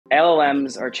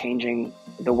LLMs are changing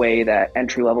the way that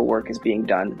entry-level work is being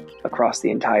done across the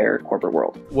entire corporate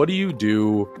world. What do you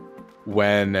do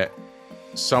when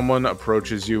someone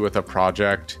approaches you with a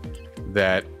project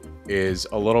that is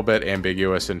a little bit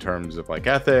ambiguous in terms of like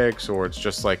ethics, or it's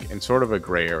just like in sort of a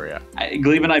gray area?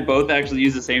 Gleb and I both actually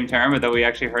use the same term, but though we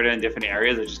actually heard it in different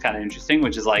areas, which is kind of interesting,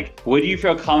 which is like, would you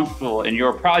feel comfortable in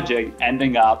your project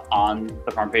ending up on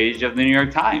the front page of the New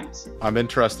York Times? I'm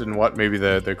interested in what maybe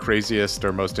the craziest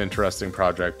or most interesting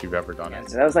project you've ever done. Yeah,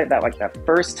 so that was like that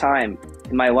first time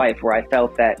in my life where I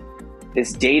felt that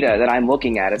this data that I'm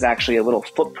looking at is actually a little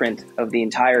footprint of the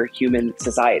entire human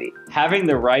society. Having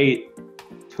the right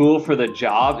tool for the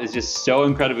job is just so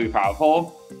incredibly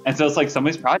powerful. And so it's like some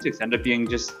of these projects end up being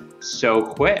just so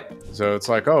quick. So it's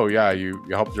like, oh yeah, you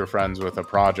helped your friends with a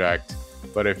project,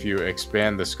 but if you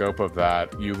expand the scope of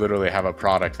that, you literally have a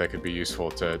product that could be useful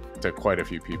to quite a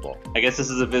few people. I guess this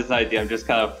is a business idea. I'm just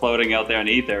kind of floating out there in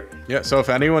ether. Yeah, so if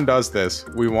anyone does this,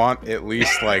 we want at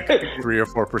least like 3 or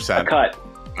 4%. A cut.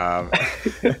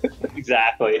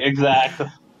 Exactly.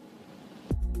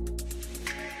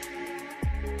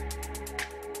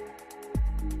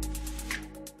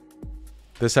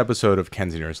 This episode of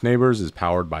Ken's Nearest Neighbors is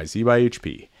powered by Z by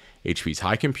HP, HP's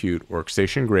high compute,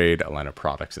 workstation grade line of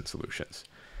products and solutions.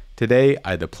 Today,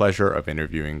 I had the pleasure of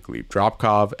interviewing Gleb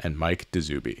Drobkov and Mike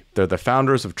Dezube. They're the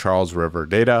founders of Charles River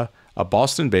Data, a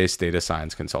Boston-based data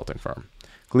science consulting firm.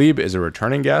 Gleb is a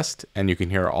returning guest, and you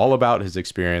can hear all about his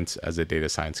experience as a data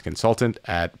science consultant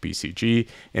at BCG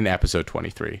in episode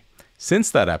 23.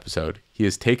 Since that episode, he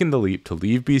has taken the leap to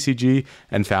leave BCG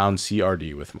and found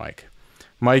CRD with Mike.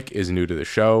 Mike is new to the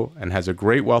show and has a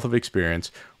great wealth of experience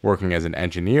working as an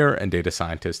engineer and data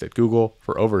scientist at Google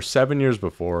for over 7 years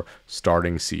before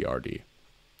starting CRD.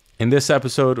 In this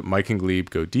episode, Mike and Gleb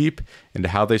go deep into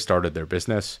how they started their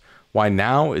business, why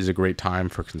now is a great time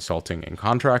for consulting and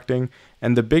contracting,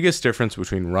 and the biggest difference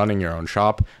between running your own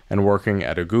shop and working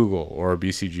at a Google or a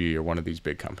BCG or one of these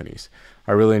big companies.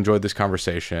 I really enjoyed this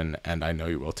conversation, and I know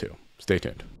you will too. Stay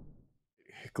tuned.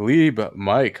 Gleb,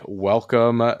 Mike,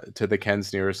 welcome to the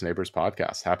Ken's Nearest Neighbors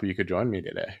podcast. Happy you could join me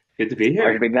today. Good to be here.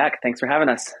 Glad to be back. Thanks for having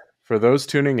us. For those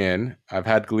tuning in, I've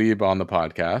had Gleb on the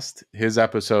podcast. His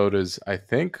episode is, I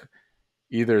think,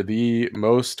 either the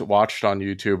most watched on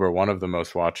YouTube or one of the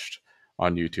most watched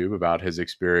on YouTube about his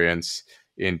experience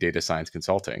in data science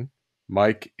consulting.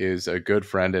 Mike is a good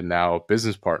friend and now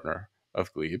business partner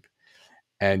of Gleb.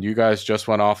 And you guys just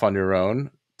went off on your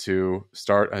own to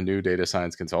start a new data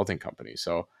science consulting company.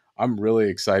 So I'm really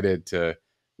excited to,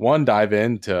 one, dive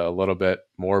into a little bit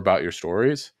more about your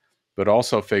stories, but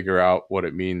also figure out what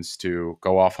it means to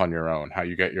go off on your own, how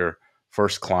you get your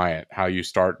first client, how you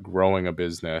start growing a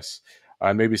business,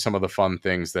 and maybe some of the fun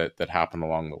things that happen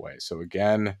along the way. So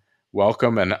again,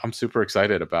 welcome, and I'm super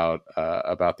excited about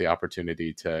the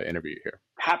opportunity to interview you here.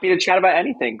 Happy to chat about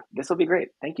anything. This will be great.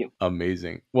 Thank you.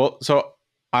 Amazing. Well, so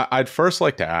I'd first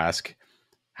like to ask,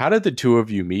 how did the two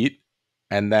of you meet?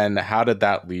 And then how did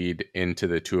that lead into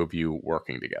the two of you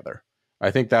working together? I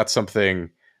think that's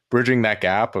something, bridging that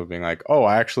gap of being like, oh,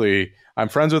 I'm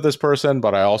friends with this person,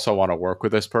 but I also want to work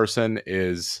with this person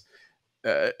is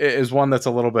one that's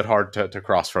a little bit hard to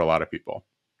cross for a lot of people.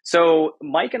 So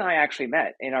Mike and I actually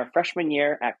met in our freshman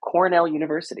year at Cornell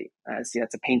University. See,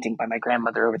 that's a painting by my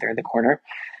grandmother over there in the corner.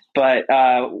 But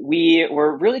we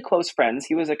were really close friends.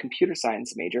 He was a computer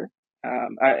science major.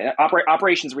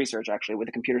 Operations research, actually, with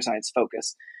a computer science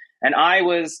focus. And I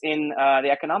was in the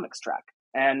economics track.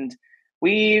 And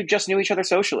we just knew each other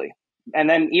socially. And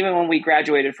then even when we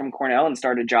graduated from Cornell and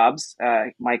started jobs,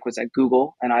 Mike was at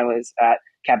Google and I was at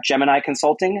Capgemini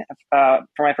Consulting for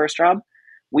my first job.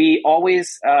 We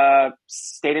always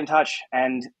stayed in touch.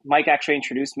 And Mike actually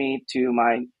introduced me to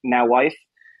my now wife.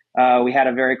 We had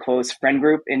a very close friend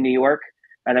group in New York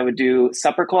that would do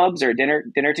supper clubs or dinner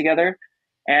together.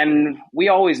 And we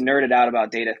always nerded out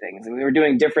about data things. And we were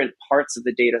doing different parts of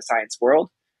the data science world.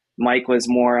 Mike was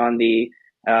more on the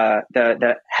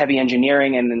heavy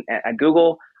engineering and at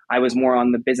Google. I was more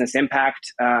on the business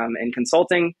impact and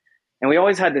consulting. And we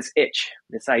always had this itch,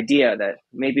 this idea that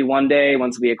maybe one day,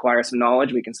 once we acquire some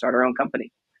knowledge, we can start our own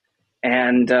company.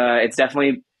 And it's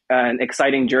definitely an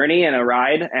exciting journey and a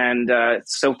ride. And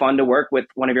it's so fun to work with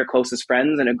one of your closest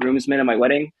friends and a groomsman at my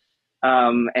wedding.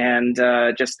 And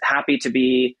just happy to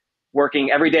be working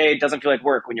every day. It doesn't feel like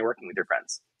work when you're working with your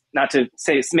friends. Not to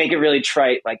make it really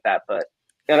trite like that, but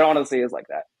it honestly is like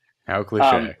that. How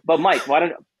cliche. But Mike, why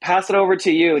don't I pass it over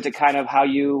to you to kind of how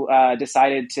you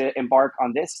decided to embark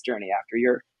on this journey after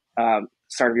your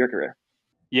start of your career?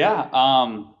 Yeah.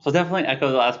 So definitely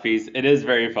echo the last piece. It is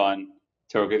very fun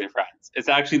to work with your friends. It's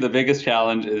actually the biggest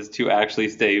challenge is to actually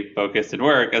stay focused at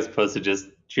work as opposed to just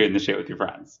shooting the shit with your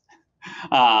friends.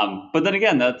 But then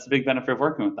again, that's a big benefit of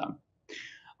working with them.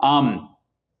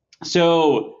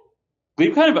 So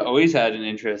Gleb kind of always had an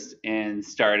interest in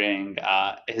starting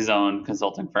his own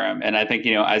consulting firm. And I think,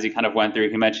 as he kind of went through,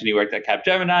 he mentioned he worked at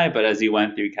Capgemini, but as he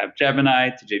went through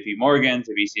Capgemini to JP Morgan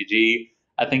to BCG,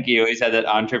 I think he always had that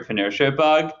entrepreneurship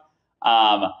bug.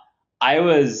 I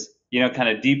was, kind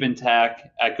of deep in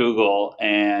tech at Google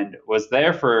and was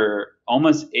there for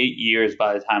almost 8 years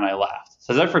by the time I left.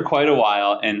 So I was there for quite a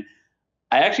while. And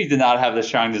I actually did not have the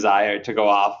strong desire to go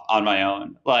off on my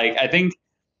own. Like, I think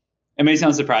it may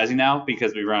sound surprising now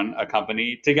because we run a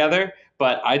company together,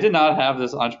 but I did not have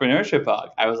this entrepreneurship bug.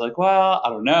 I was like, well, I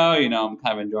don't know, I'm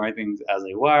kind of enjoying things as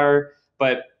they were.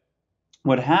 But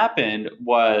what happened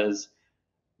was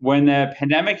when the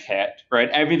pandemic hit, right,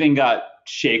 everything got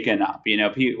shaken up.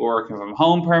 People were working from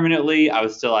home permanently. I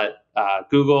was still at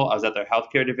Google. I was at their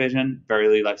healthcare division, very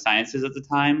early life sciences at the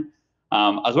time. I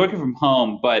was working from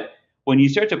home, but when you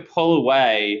start to pull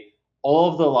away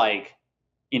all of the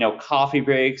coffee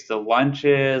breaks, the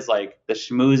lunches, like the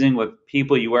schmoozing with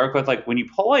people you work with, like when you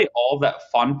pull away all of that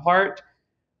fun part,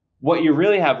 what you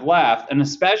really have left, and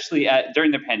especially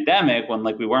during the pandemic when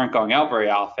we weren't going out very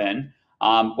often,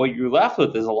 what you're left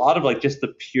with is a lot of just the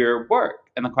pure work.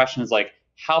 And the question is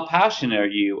how passionate are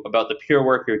you about the pure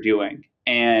work you're doing?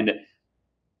 And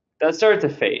that started to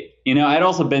fade. I'd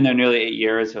also been there nearly 8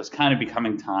 years, so it was kind of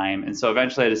becoming time. And so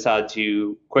eventually I decided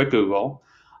to quit Google,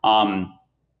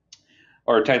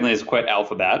 or technically it's quit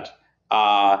Alphabet.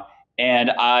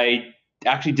 And I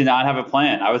actually did not have a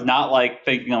plan. I was not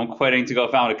thinking I'm quitting to go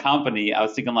found a company. I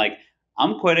was thinking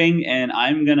I'm quitting and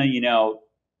I'm going to,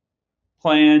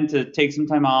 plan to take some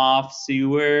time off, see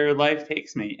where life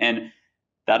takes me. And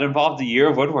that involved a year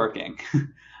of woodworking.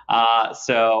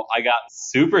 So I got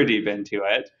super deep into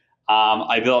it.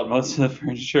 I built most of the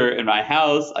furniture in my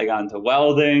house. I got into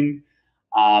welding.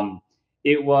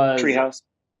 It was Treehouse.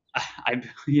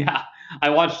 I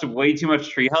watched way too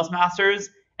much Treehouse Masters,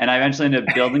 and I eventually ended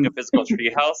up building a physical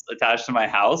treehouse attached to my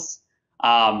house.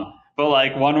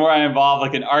 But one where I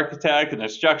involved an architect and a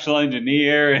structural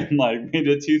engineer and made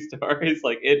it 2 stories.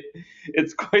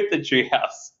 It's quite the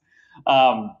treehouse.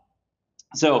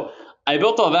 So I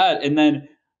built all that, and then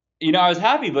I was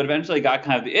happy, but eventually got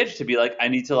kind of the itch to be I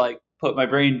need to put my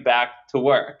brain back to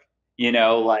work.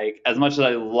 As much as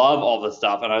I love all this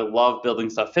stuff and I love building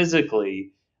stuff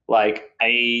physically, I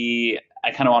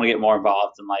kind of want to get more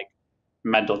involved in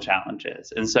mental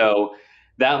challenges. And so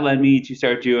that led me to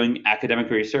start doing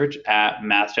academic research at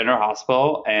Mass General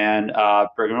Hospital and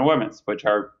Brigham and Women's, which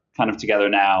are kind of together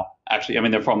now. Actually,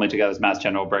 they're formally together as Mass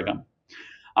General Brigham.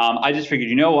 I just figured,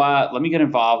 let me get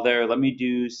involved there. Let me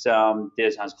do some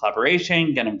data science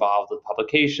collaboration, get involved with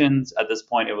publications. At this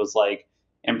point, it was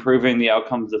improving the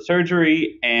outcomes of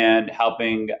surgery and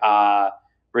helping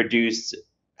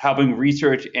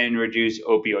research and reduce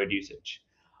opioid usage.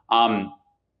 And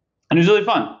it was really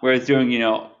fun. Where I was doing,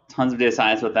 tons of data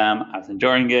science with them. I was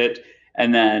enjoying it.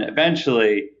 And then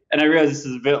eventually, and I realize this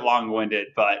is a bit long-winded,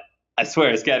 but I swear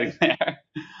it's getting there.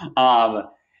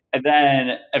 And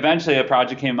then eventually a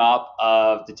project came up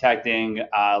of detecting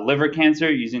liver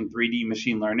cancer using 3D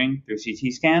machine learning through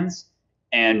CT scans.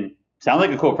 And sounded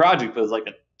like a cool project, but it was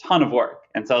a ton of work.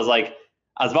 And so I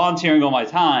was volunteering all my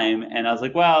time, and I was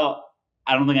well,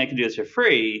 I don't think I can do this for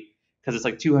free because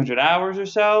it's 200 hours or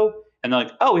so. And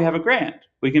they're oh, we have a grant.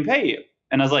 We can pay you.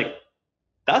 And I was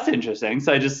that's interesting.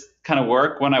 So I just kind of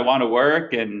work when I want to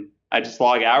work, and I just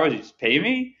log hours. You just pay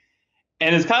me.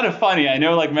 And it's kind of funny. I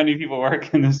know many people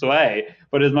work in this way,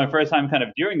 but it's my first time kind of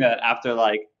doing that after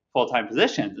full-time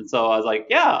positions. And so I was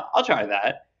yeah, I'll try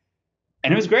that.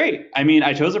 And it was great.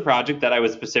 I chose a project that I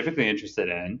was specifically interested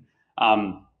in.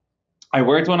 I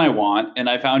worked when I want, and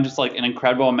I found just an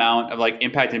incredible amount of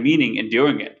impact and meaning in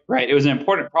doing it, right? It was an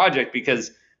important project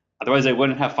because otherwise they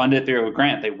wouldn't have funded through a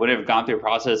grant. They wouldn't have gone through a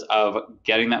process of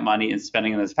getting that money and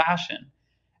spending in this fashion.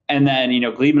 And then,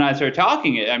 Gleb and I started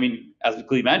talking. As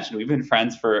Gleb mentioned, we've been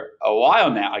friends for a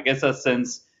while now. I guess that's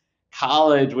since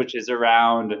college, which is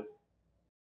around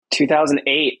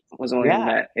 2008 was when we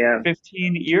met. Yeah,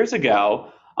 15 years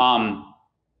ago.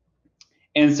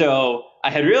 And so I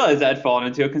had realized I'd fallen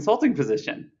into a consulting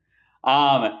position.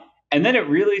 And then it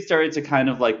really started to kind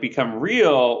of become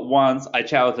real once I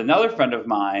chat with another friend of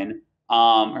mine.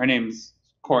 Her name's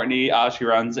Courtney. She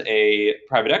runs a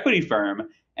private equity firm.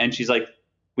 And she's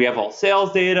we have all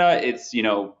sales data. It's,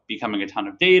 becoming a ton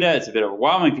of data. It's a bit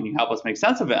overwhelming. Can you help us make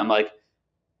sense of it? I'm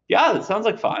yeah, that sounds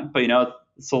fun. But,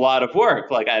 it's a lot of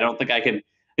work. I don't think I can,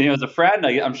 as a friend,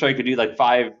 I'm sure I could do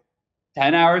 5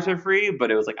 10 hours for free,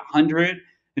 but it was like 100.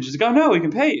 And she's like, oh, no, we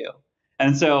can pay you.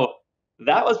 And so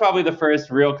that was probably the first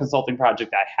real consulting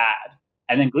project I had.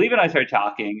 And then Glebe and I started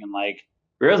talking and like,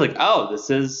 we were like, oh, this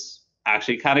is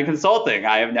actually kind of consulting.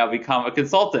 I have now become a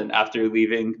consultant after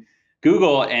leaving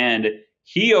Google. And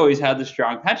he always had the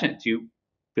strong penchant to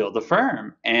build a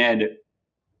firm. And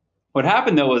what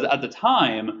happened though was at the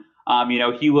time,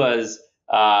 he was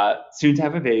soon to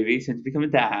have a baby, soon to become a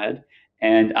dad.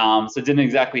 And so didn't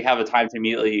exactly have a time to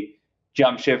immediately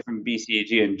jump ship from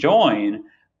BCG and join.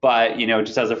 But,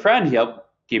 just as a friend, he helped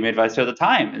give me advice at the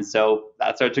time. And so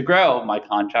that started to grow. My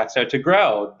contract started to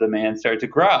grow. The demand started to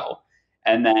grow.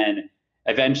 And then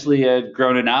eventually it had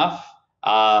grown enough.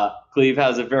 Glebe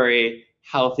has a very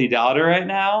healthy daughter right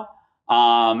now.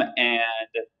 And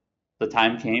the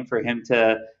time came for him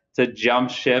to jump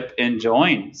ship and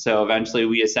join. So eventually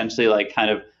we essentially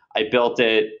I built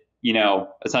it,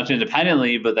 essentially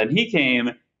independently, but then he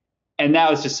came and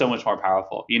now it's just so much more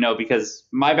powerful, because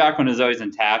my background is always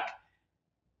in tech.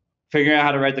 Figuring out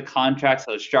how to write the contracts,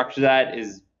 how to structure that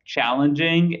is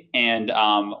challenging and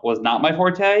was not my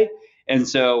forte. And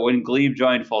so when Glebe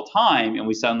joined full time and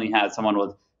we suddenly had someone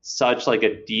with such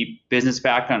a deep business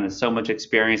background and so much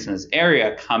experience in this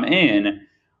area come in,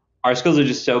 our skills are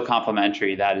just so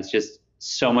complementary that it's just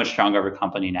so much stronger of a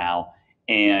company now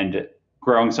and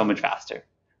growing so much faster.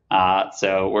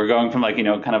 So we're going from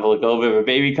kind of a little bit of a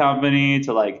baby company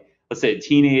to let's say a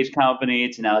teenage company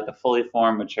to now a fully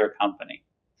formed, mature company.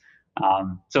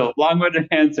 So long-winded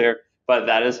answer, but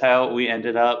that is how we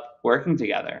ended up working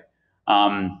together.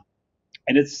 And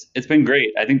it's been great.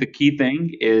 I think the key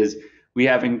thing is we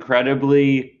have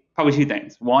probably two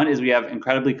things. One is we have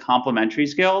incredibly complementary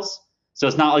skills. So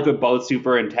it's not like we're both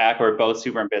super in tech or both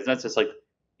super in business. It's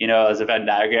as a Venn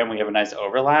diagram, we have a nice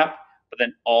overlap, but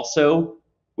then also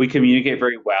we communicate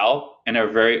very well and are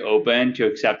very open to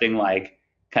accepting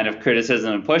kind of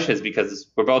criticism and pushes because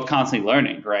we're both constantly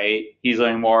learning, right? He's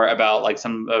learning more about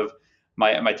some of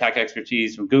my tech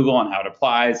expertise from Google and how it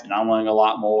applies, and I'm learning a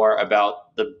lot more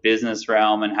about the business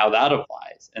realm and how that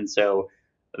applies. And so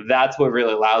that's what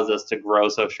really allows us to grow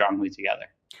so strongly together.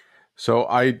 So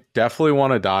I definitely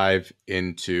want to dive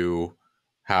into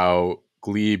how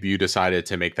Glebe, you decided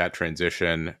to make that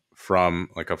transition from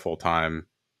a full-time,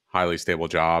 highly stable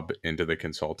job into the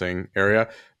consulting area.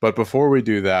 But before we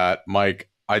do that, Mike,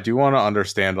 I do want to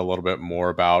understand a little bit more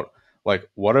about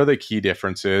what are the key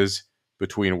differences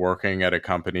between working at a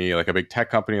company, like a big tech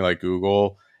company like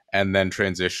Google, and then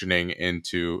transitioning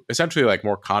into essentially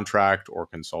more contract or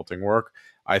consulting work.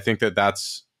 I think that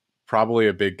that's probably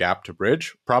a big gap to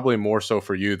bridge, probably more so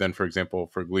for you than, for example,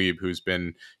 for Glebe, who's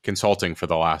been consulting for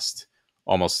the last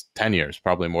almost 10 years,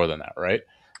 probably more than that, right?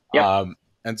 Yep.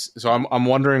 And so I'm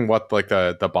wondering what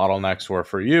the bottlenecks were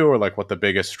for you, or what the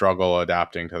biggest struggle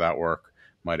adapting to that work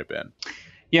might have been.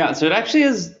 Yeah, so it actually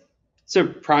is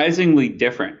surprisingly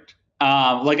different.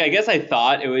 I guess I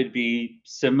thought it would be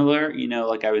similar,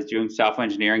 I was doing software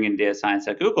engineering and data science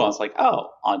at Google. I was like, oh,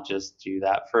 I'll just do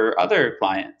that for other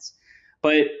clients.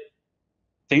 But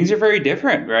things are very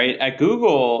different, right? At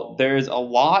Google, there's a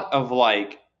lot of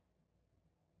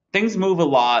things move a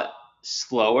lot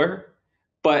slower,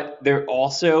 but they're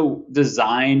also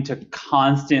designed to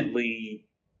constantly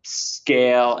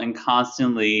scale and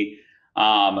constantly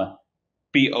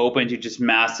be open to just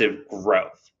massive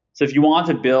growth. So if you want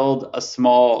to build a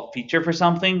small feature for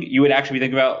something, you would actually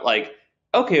think about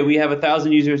okay, we have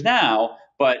 1,000 users now,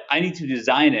 but I need to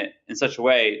design it in such a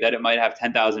way that it might have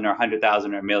 10,000 or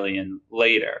 100,000 or a million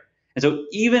later. And so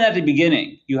even at the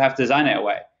beginning, you have to design it that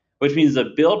way, which means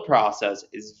the build process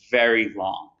is very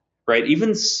long, right?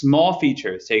 Even small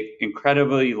features take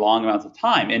incredibly long amounts of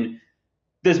time. And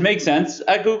this makes sense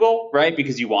at Google, right?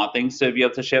 Because you want things to be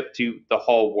able to ship to the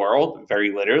whole world,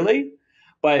 very literally.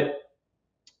 But,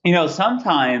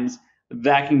 sometimes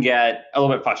that can get a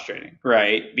little bit frustrating,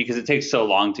 right? Because it takes so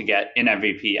long to get an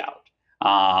MVP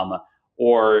out.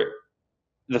 Or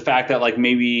the fact that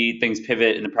maybe things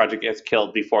pivot and the project gets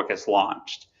killed before it gets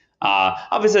launched.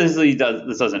 Obviously,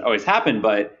 this doesn't always happen,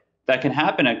 but that can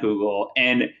happen at Google.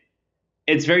 And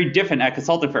it's very different at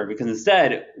consulting firm because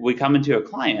instead we come into a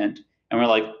client and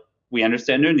we're we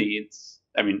understand their needs.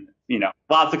 I mean,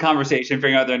 lots of conversation,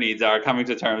 figuring out their needs are, coming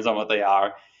to terms on what they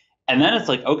are. And then it's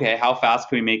okay, how fast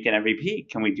can we make an MVP?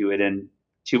 Can we do it in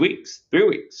 2 weeks, 3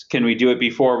 weeks? Can we do it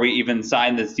before we even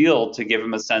sign this deal to give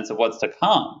them a sense of what's to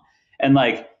come? And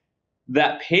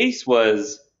that pace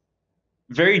was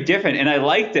very different. And I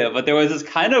liked it, but there was this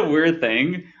kind of weird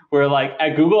thing where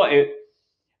at Google,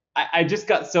 I just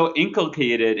got so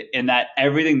inculcated in that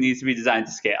everything needs to be designed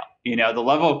to scale. The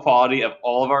level of quality of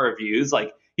all of our reviews,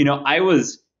 I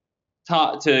was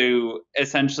to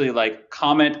essentially like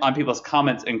comment on people's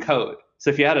comments in code. So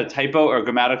if you had a typo or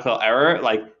grammatical error,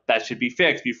 like that should be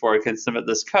fixed before it can submit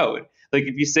this code. Like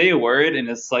if you say a word and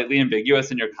it's slightly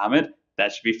ambiguous in your comment,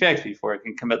 that should be fixed before it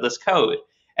can commit this code.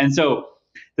 And so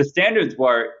the standards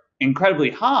were incredibly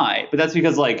high, but that's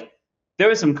because like there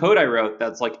was some code I wrote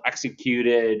that's like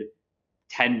executed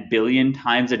 10 billion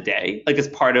times a day, like as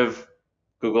part of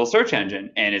Google search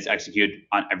engine, and it's executed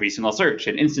on every single search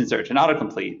and instant search and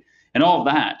autocomplete and all of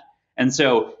that. And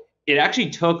so it actually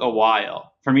took a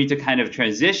while for me to kind of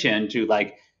transition to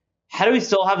like, how do we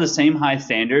still have the same high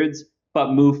standards,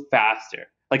 but move faster?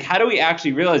 Like, how do we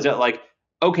actually realize that like,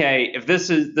 okay, if this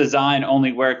is design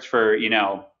only works for,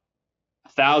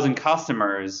 1,000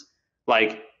 customers,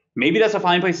 like maybe that's a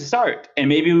fine place to start. And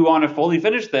maybe we want to fully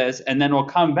finish this and then we'll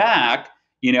come back,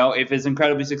 if it's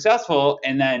incredibly successful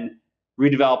and then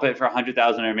redevelop it for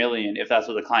 100,000 or a million if that's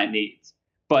what the client needs.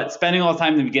 But spending all the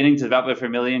time in the beginning to develop it for a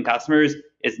million customers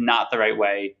is not the right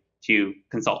way to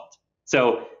consult.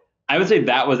 So I would say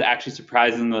that was actually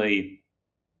surprisingly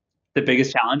the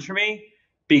biggest challenge for me,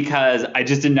 because I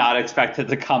just did not expect it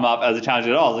to come up as a challenge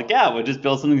at all. I was like, yeah, we'll just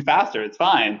build something faster. It's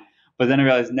fine. But then I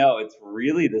realized, no, it's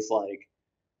really this like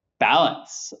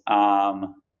balance.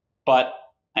 But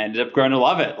I ended up growing to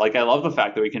love it. Like I love the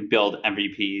fact that we can build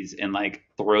MVPs and like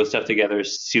throw stuff together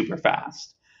super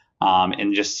fast,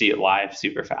 and just see it live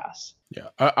super fast. Yeah,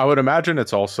 I would imagine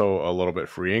it's also a little bit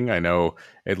freeing. I know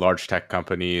at large tech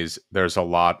companies, there's a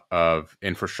lot of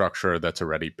infrastructure that's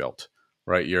already built,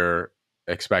 right? You're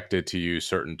expected to use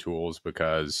certain tools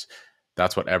because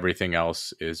that's what everything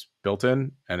else is built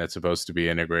in, and it's supposed to be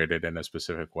integrated in a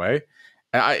specific way.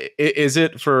 Is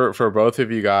it for both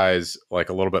of you guys like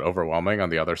a little bit overwhelming on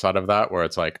the other side of that, where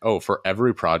it's like, oh, for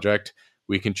every project,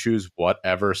 we can choose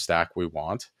whatever stack we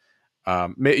want?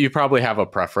 You probably have a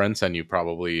preference and you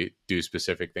probably do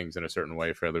specific things in a certain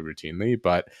way fairly routinely,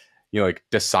 but like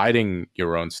deciding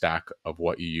your own stack of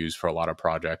what you use for a lot of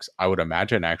projects, I would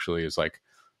imagine actually is like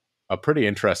a pretty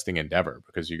interesting endeavor,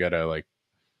 because you got to like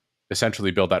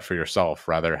essentially build that for yourself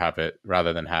rather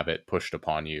than have it pushed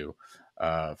upon you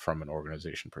from an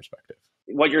organization perspective.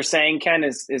 What you're saying, Ken,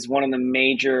 is one of the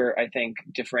major, I think,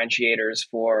 differentiators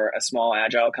for a small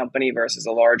agile company versus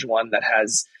a large one that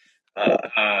has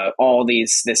all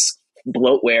this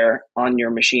bloatware on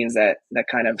your machines that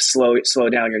kind of slow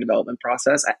down your development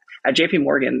process. At JP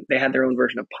Morgan, they had their own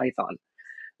version of Python.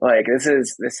 Like this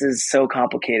is so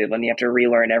complicated when you have to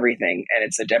relearn everything, and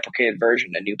it's a deprecated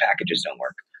version and new packages don't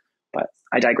work. But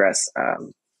I digress.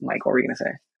 Mike, what were you going to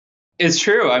say? It's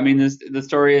true. I mean, the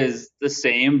story is the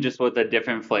same, just with a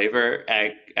different flavor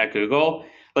at Google.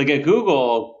 Like at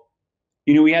Google,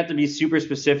 we had to be super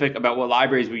specific about what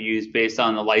libraries we used based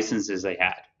on the licenses they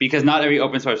had, because not every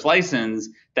open source license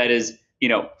that is,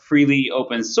 freely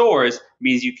open source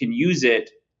means you can use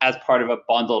it as part of a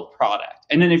bundled product.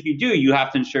 And then if you do, you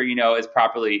have to ensure, it's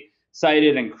properly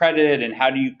cited and credited. And how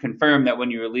do you confirm that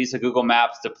when you release a Google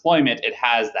Maps deployment, it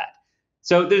has that?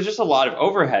 So there's just a lot of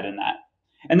overhead in that.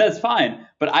 And that's fine.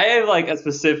 But I have like a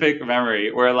specific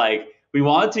memory where like we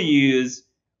wanted to use,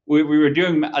 we were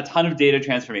doing a ton of data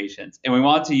transformations, and we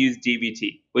wanted to use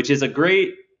dbt, which is a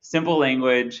great simple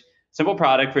language, simple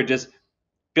product for just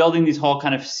building these whole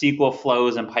kind of SQL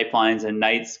flows and pipelines in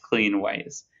nice, clean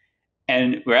ways.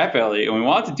 And we're at Fairly, and we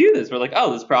wanted to do this. We're like,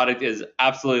 oh, this product is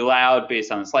absolutely loud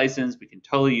based on this license. We can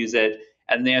totally use it.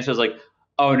 And the answer was like,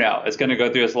 oh no, it's going to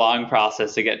go through this long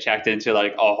process to get checked into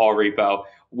like a whole repo.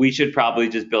 We should probably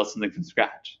just build something from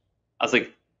scratch. I was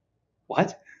like,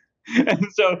 what? And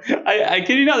so I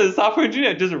kid you not, the software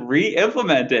engineer just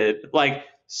re-implemented like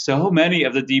so many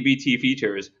of the dbt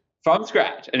features from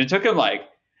scratch. And it took him like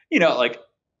a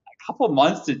couple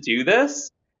months to do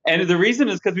this. And the reason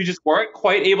is because we just weren't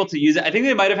quite able to use it. I think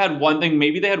they might have had one thing,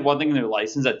 maybe they had one thing in their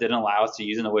license that didn't allow us to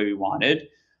use it in the way we wanted.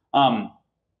 And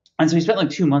so we spent like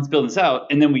 2 months building this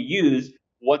out, and then we used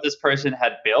what this person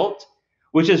had built,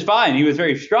 which is fine. He was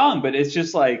very strong, but it's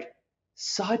just like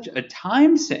such a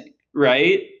time sink,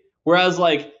 right? Whereas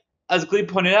like, as Gleb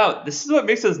pointed out, this is what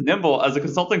makes us nimble as a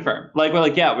consulting firm. Like we're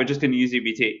like, yeah, we're just going to use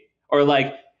dbt. Or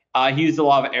like he used a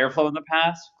lot of Airflow in the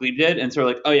past, Gleb did. And so we're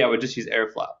like, oh yeah, we'll just use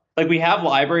Airflow. Like we have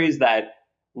libraries that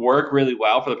work really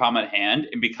well for the problem at hand.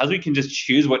 And because we can just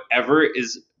choose whatever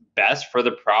is best for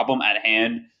the problem at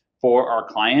hand for our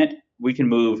client, we can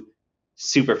move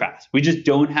super fast. We just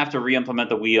don't have to re-implement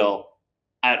the wheel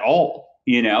at all.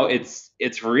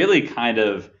 It's really kind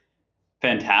of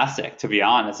fantastic, to be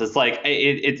honest. It's like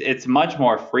it's much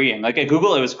more freeing. Like at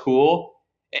Google, it was cool.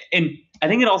 And I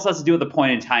think it also has to do with the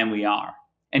point in time we are.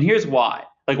 And here's why.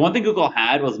 Like one thing Google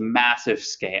had was massive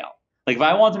scale. Like if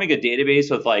I wanted to make a database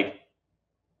with like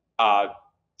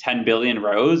 10 billion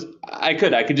rows, I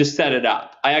could just set it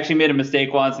up. I actually made a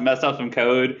mistake once and messed up some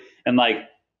code and like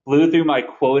blew through my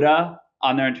quota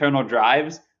on their internal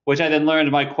drives, which I then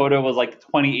learned my quota was like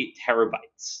 28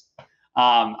 terabytes.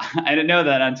 I didn't know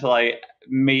that until I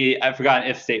forgot an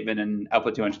if statement and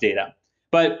output too much data.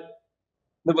 But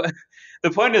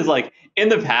the point is, like, in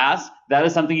the past, that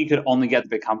is something you could only get to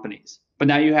big companies. But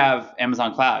now you have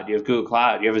Amazon Cloud, you have Google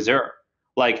Cloud, you have Azure.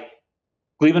 Like,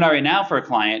 Gleb and I right now for a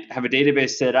client have a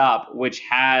database set up which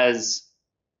has,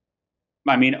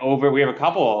 we have a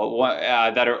couple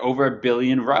that are over 1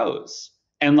 billion rows.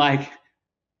 And like,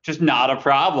 just not a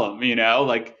problem,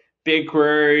 like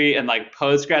BigQuery and like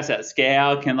Postgres at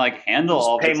scale can like handle just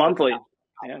all pay this monthly.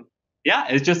 stuff. Yeah,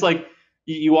 it's just like,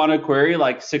 you want to query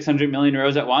like 600 million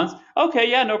rows at once? Okay,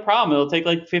 yeah, no problem. It'll take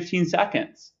like 15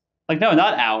 seconds. Like, no,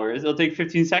 not hours. It'll take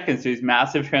 15 seconds to do these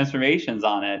massive transformations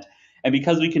on it. And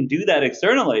because we can do that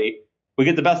externally, we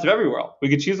get the best of every world. We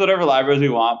can choose whatever libraries we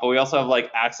want, but we also have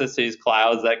like access to these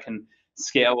clouds that can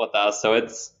scale with us. So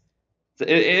it's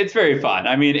very fun.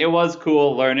 I mean, it was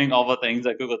cool learning all the things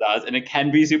that Google does, and it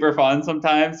can be super fun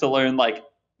sometimes to learn like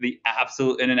the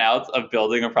absolute in and outs of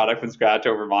building a product from scratch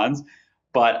over months.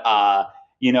 But,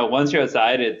 once you're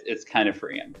outside, it's kind of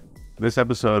freeing. This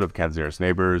episode of Ken's Nearest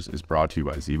Neighbors is brought to you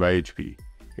by Z by HP,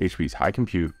 HP's high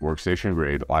compute,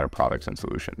 workstation-grade line of products and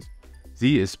solutions.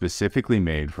 Z is specifically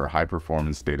made for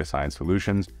high-performance data science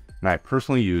solutions, and I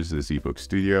personally use the ZBook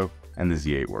Studio and the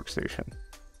Z8 workstation.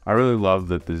 I really love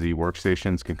that the Z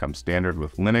workstations can come standard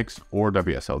with Linux or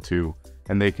WSL2,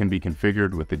 and they can be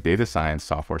configured with the Data Science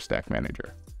Software Stack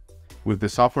Manager. With the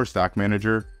Software Stack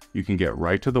Manager, you can get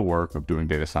right to the work of doing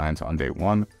data science on day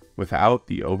one without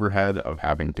the overhead of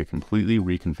having to completely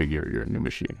reconfigure your new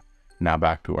machine. Now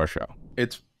back to our show.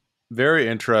 It's very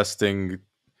interesting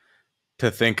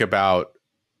to think about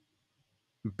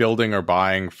building or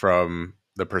buying from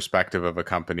the perspective of a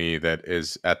company that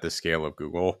is at the scale of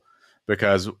Google,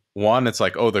 because one, it's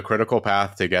like, oh, the critical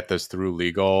path to get this through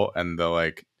legal and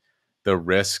the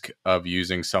risk of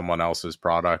using someone else's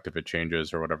product if it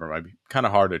changes or whatever might be kind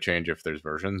of hard to change if there's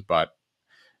versions, but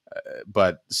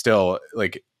still,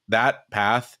 like, that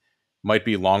path might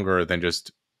be longer than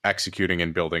just executing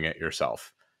and building it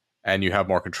yourself. And you have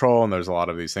more control, and there's a lot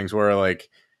of these things where like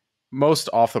most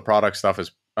off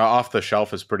the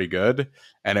shelf is pretty good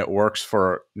and it works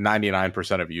for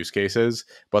 99% of use cases,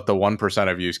 but the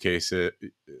 1% of use cases,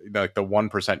 like the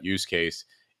 1% use case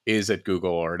is at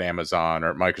Google or at Amazon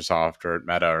or at Microsoft or at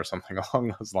Meta or something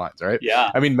along those lines, right?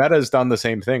 Yeah. I mean, Meta's done the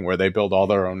same thing where they build all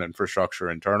their own infrastructure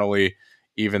internally,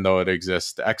 even though it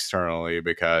exists externally,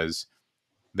 because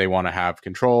they want to have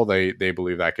control. They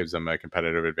believe that gives them a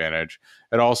competitive advantage.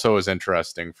 It also is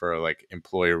interesting for like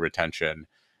employee retention.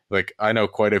 Like, I know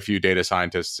quite a few data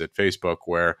scientists at Facebook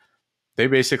where they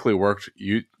basically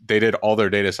they did all their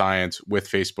data science with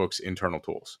Facebook's internal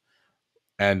tools.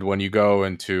 And when you go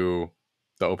into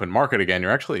the open market again,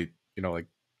 you're actually, like,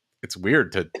 it's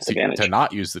weird to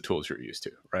not use the tools you're used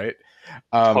to, right?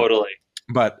 Totally.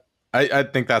 But I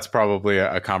think that's probably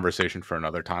a conversation for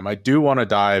another time. I do want to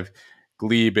dive,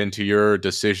 Gleb, into your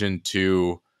decision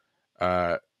to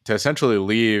essentially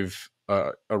leave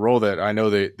a role that I know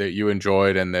that you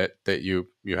enjoyed and that you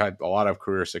had a lot of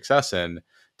career success in,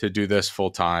 to do this full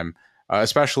time.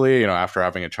 Especially, after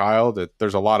having a child,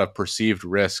 there's a lot of perceived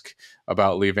risk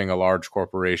about leaving a large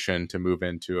corporation to move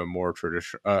into a more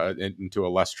into a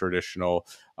less traditional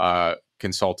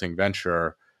consulting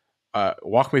venture.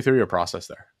 Walk me through your process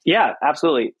there. Yeah,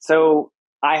 absolutely. So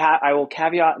I will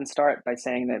caveat and start by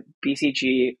saying that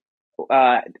BCG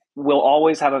will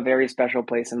always have a very special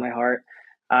place in my heart.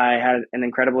 I had an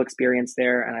incredible experience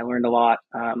there, and I learned a lot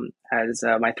as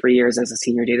my 3 years as a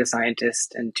senior data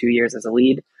scientist and 2 years as a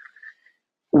lead.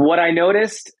 What I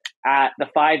noticed at the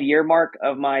 5-year mark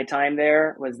of my time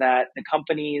there was that the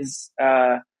company's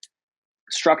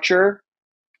structure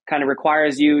kind of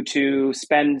requires you to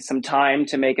spend some time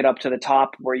to make it up to the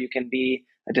top, where you can be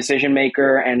a decision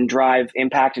maker and drive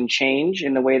impact and change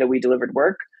in the way that we delivered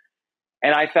work.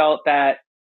 And I felt that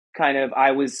kind of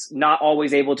I was not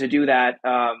always able to do that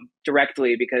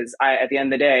directly, because at the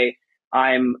end of the day,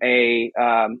 I'm a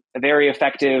very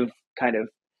effective kind of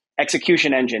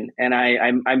execution engine, and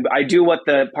I do what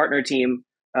the partner team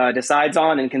decides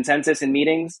on in consensus in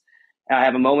meetings. I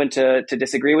have a moment to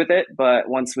disagree with it, but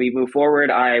once we move forward,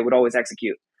 I would always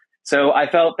execute. So I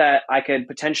felt that I could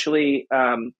potentially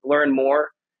learn more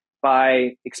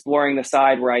by exploring the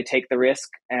side where I take the risk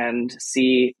and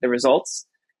see the results.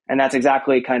 And that's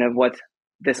exactly kind of what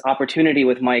this opportunity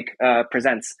with Mike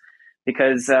presents,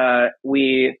 because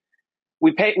we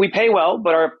We pay well,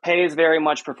 but our pay is very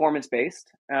much performance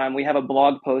based. We have a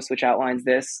blog post which outlines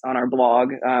this on our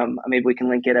blog. Maybe we can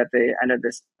link it at the end of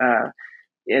this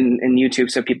in YouTube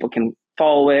so people can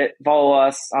follow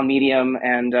us on Medium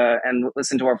and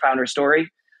listen to our founder story.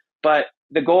 But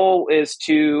the goal is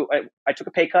I took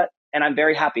a pay cut, and I'm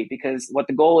very happy because what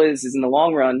the goal is in the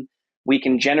long run, we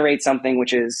can generate something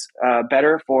which is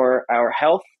better for our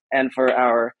health and for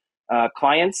our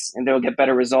clients, and they'll get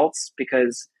better results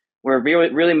because we're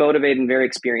really, really motivated and very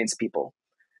experienced people.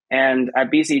 And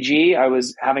at BCG, I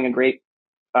was having a great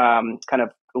kind of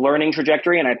learning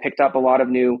trajectory, and I picked up a lot of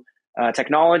new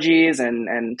technologies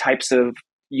and types of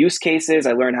use cases.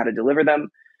 I learned how to deliver them.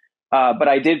 But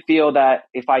I did feel that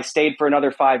if I stayed for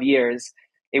another 5 years,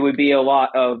 it would be a lot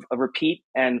of a repeat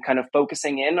and kind of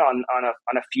focusing in on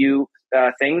a few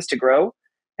things to grow.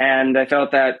 And I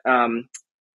felt that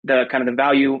the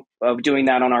value of doing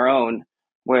that on our own,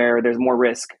 where there's more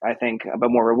risk, I think,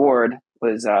 but more reward,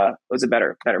 was a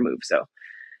better move. So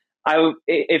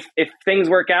if things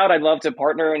work out, I'd love to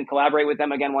partner and collaborate with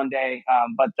them again one day.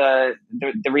 But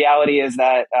the reality is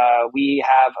that we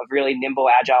have a really nimble,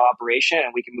 agile operation,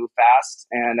 and we can move fast.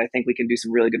 And I think we can do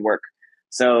some really good work.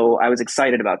 So I was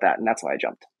excited about that, and that's why I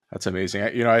jumped. That's amazing.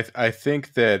 I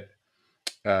think that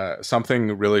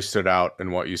something really stood out in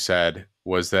what you said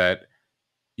was that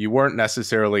you weren't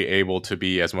necessarily able to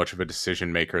be as much of a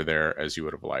decision maker there as you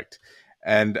would have liked.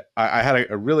 And I had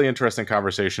a really interesting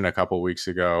conversation a couple of weeks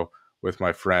ago with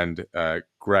my friend,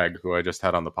 Greg, who I just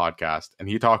had on the podcast. And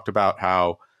he talked about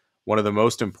how one of the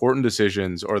most important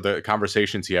decisions or the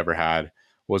conversations he ever had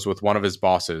was with one of his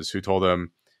bosses who told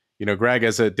him, Greg,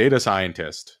 as a data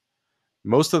scientist,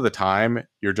 most of the time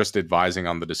you're just advising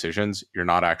on the decisions. You're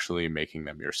not actually making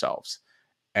them yourselves.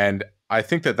 And I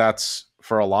think that that's,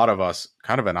 for a lot of us,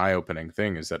 kind of an eye-opening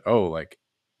thing is that,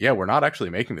 we're not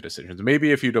actually making the decisions.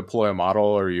 Maybe if you deploy a model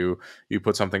or you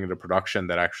put something into production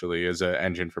that actually is an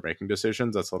engine for making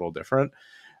decisions, that's a little different.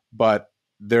 But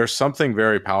there's something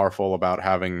very powerful about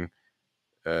having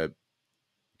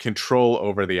control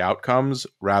over the outcomes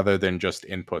rather than just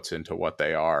inputs into what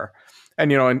they are.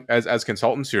 And, as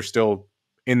consultants, you're still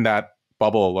in that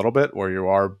bubble a little bit where you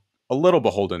are a little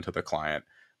beholden to the client,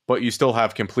 but you still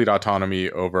have complete autonomy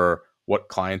over what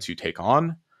clients you take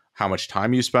on, how much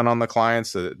time you spend on the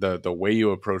clients, the way you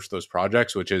approach those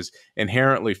projects, which is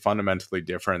inherently fundamentally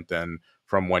different than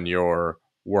from when you're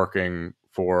working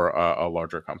for a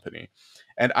larger company.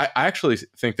 And I actually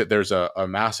think that there's a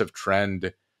massive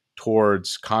trend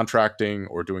towards contracting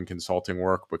or doing consulting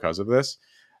work because of this.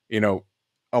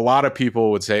 A lot of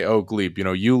people would say, oh, Gleb,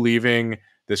 you leaving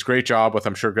this great job with,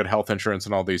 I'm sure, good health insurance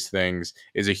and all these things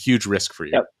is a huge risk for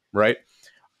you, yep. Right?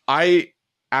 I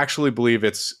actually believe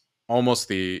it's almost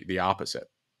the opposite.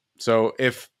 So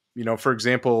if, for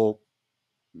example,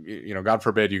 God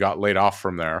forbid you got laid off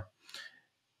from there,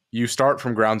 you start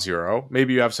from ground zero.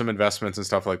 Maybe you have some investments and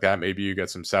stuff like that. Maybe you get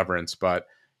some severance, but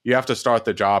you have to start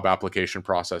the job application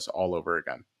process all over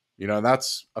again.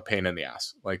 That's a pain in the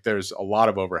ass. There's a lot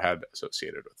of overhead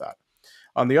associated with that.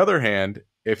 On the other hand,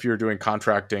 if you're doing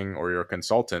contracting or you're a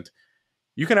consultant,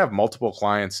 you can have multiple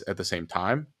clients at the same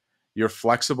time. You're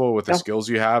flexible with the skills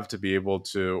you have to be able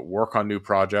to work on new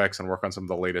projects and work on some of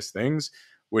the latest things,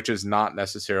 which is not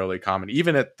necessarily common,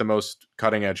 even at the most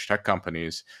cutting edge tech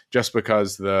companies, just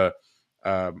because the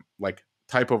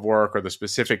type of work or the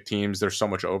specific teams, there's so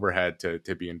much overhead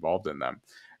to be involved in them.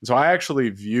 And so I actually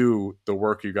view the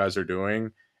work you guys are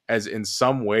doing as in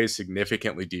some ways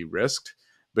significantly de-risked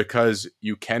because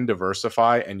you can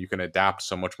diversify and you can adapt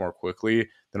so much more quickly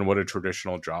than what a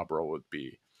traditional job role would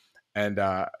be. And,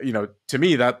 to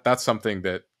me, that's something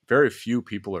that very few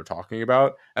people are talking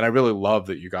about. And I really love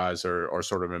that you guys are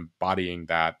sort of embodying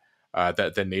that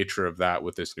the nature of that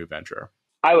with this new venture.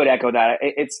 I would echo that.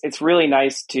 It's really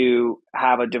nice to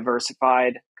have a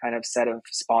diversified kind of set of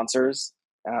sponsors.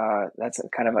 That's a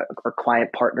kind of or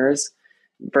client partners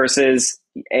versus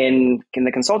in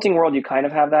the consulting world, you kind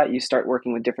of have that. You start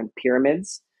working with different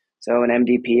pyramids. So an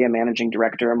MDP, a managing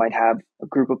director, might have a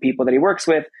group of people that he works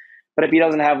with. But if he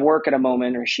doesn't have work at a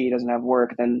moment or she doesn't have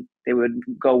work, then they would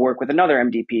go work with another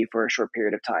MDP for a short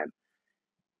period of time.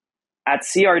 At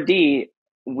CRD,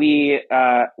 we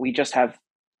just have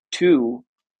two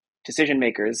decision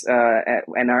makers,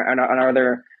 and our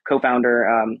other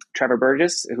co-founder, Trevor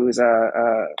Burgess, who is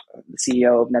the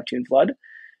CEO of Neptune Flood,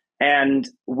 and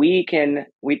we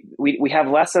have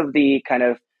less of the kind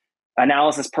of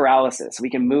analysis paralysis. We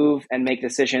can move and make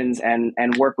decisions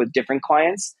and work with different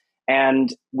clients. And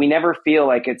we never feel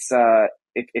like it's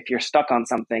if you're stuck on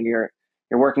something, you're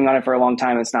working on it for a long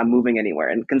time, and it's not moving anywhere.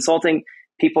 And consulting,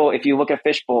 people, if you look at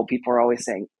Fishbowl, people are always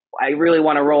saying, I really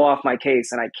want to roll off my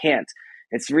case and I can't.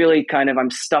 It's really kind of, I'm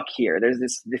stuck here. There's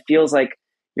this, it feels like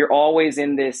you're always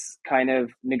in this kind of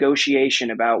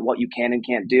negotiation about what you can and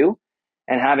can't do.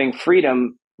 And having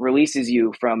freedom releases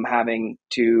you from having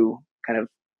to kind of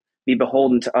be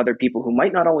beholden to other people who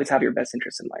might not always have your best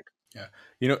interest in mind.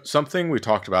 Yeah. Something we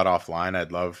talked about offline,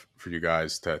 I'd love for you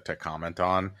guys to comment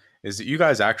on, is that you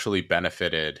guys actually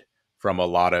benefited from a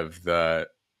lot of the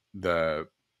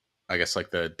I guess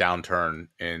like the downturn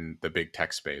in the big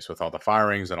tech space with all the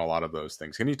firings and a lot of those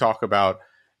things. Can you talk about,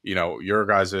 your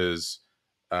guys's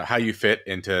how you fit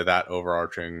into that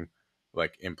overarching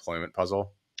like employment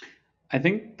puzzle? I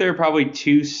think there are probably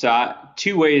two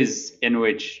ways in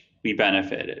which we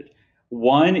benefited.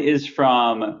 One is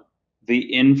from the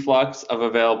influx of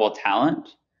available talent,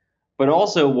 but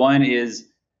also one is,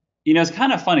 it's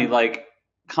kind of funny, like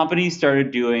companies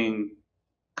started doing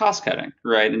cost cutting,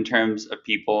 right? In terms of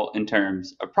people, in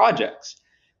terms of projects.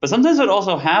 But sometimes what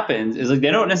also happens is like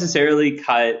they don't necessarily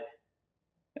cut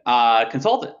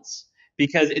consultants,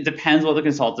 because it depends what the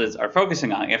consultants are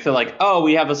focusing on. If they're like, oh,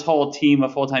 we have this whole team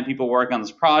of full-time people working on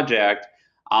this project,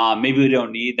 maybe we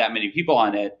don't need that many people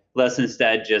on it. Let's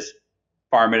instead just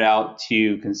farm it out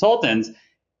to consultants.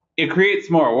 It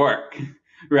creates more work,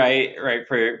 right?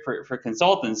 For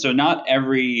consultants. So not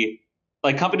every,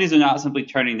 like companies are not simply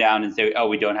turning down and say, oh,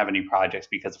 we don't have any projects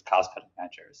because of cost-cutting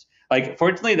measures. Like,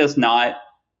 fortunately, that's not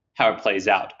how it plays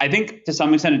out. I think to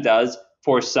some extent it does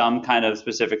for some kind of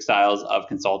specific styles of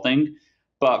consulting.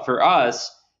 But for us,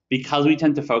 because we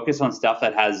tend to focus on stuff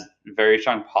that has very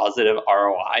strong positive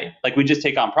ROI, like we just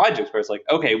take on projects where it's like,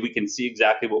 okay, we can see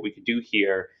exactly what we could do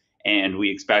here, and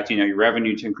we expect, your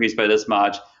revenue to increase by this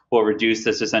much. We'll reduce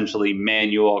this essentially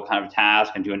manual kind of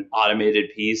task and do an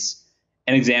automated piece.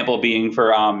 An example being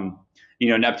for,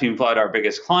 Neptune Flood, our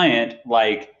biggest client,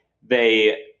 like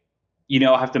they,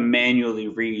 have to manually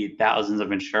read thousands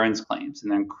of insurance claims,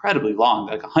 and they're incredibly long,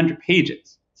 like 100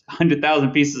 pages.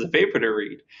 100,000 pieces of paper to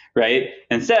read, right?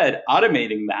 Instead,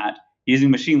 automating that using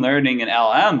machine learning and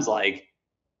LLMs like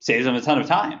saves them a ton of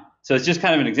time. So it's just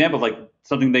kind of an example of like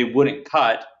something they wouldn't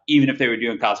cut even if they were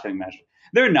doing cost cutting measures.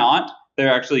 They're not.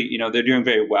 They're actually, they're doing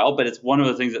very well, but it's one of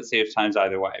the things that saves times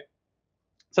either way.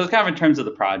 So it's kind of in terms of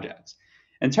the projects.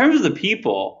 In terms of the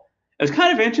people, it was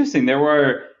kind of interesting. There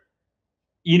were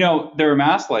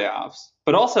mass layoffs,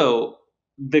 but also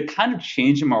the kind of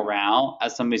change in morale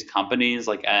at some of these companies,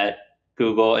 like at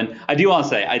Google. And I do want to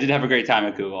say, I did have a great time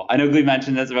at Google. I know Gleb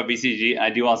mentioned this about BCG, and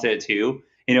I do want to say it too.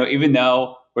 Even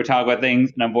though we're talking about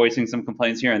things and I'm voicing some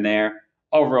complaints here and there,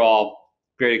 overall,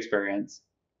 great experience.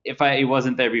 If I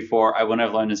wasn't there before, I wouldn't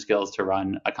have learned the skills to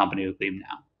run a company with Gleb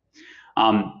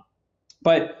now.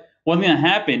 But one thing that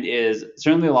happened is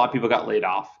certainly a lot of people got laid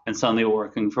off and suddenly were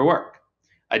working for work.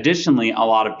 Additionally, a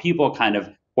lot of people kind of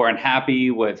weren't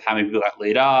happy with how many people got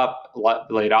laid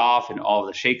off and all of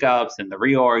the shakeups and the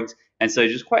reorgs, and so they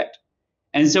just quit.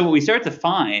 And so what we start to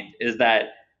find is that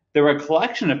there were a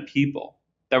collection of people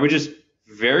that were just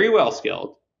very well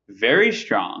skilled, very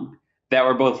strong, that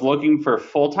were both looking for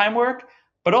full-time work,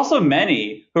 but also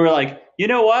many who were like, you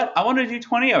know what, I want to do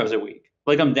 20 hours a week.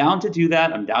 Like, I'm down to do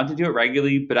that. I'm down to do it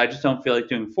regularly, but I just don't feel like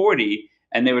doing 40.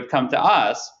 And they would come to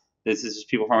us. This is just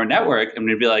people from our network, and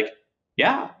we'd be like,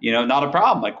 yeah, not a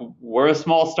problem. Like, we're a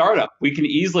small startup. We can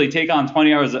easily take on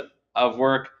 20 hours of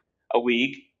work a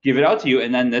week, give it out to you.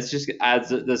 And then this just adds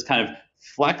this kind of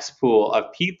flex pool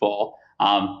of people,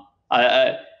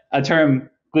 a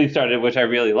term Gleb started, which I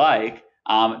really like,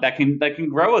 that can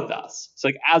grow with us. So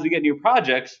like, as we get new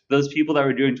projects, those people that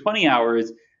were doing 20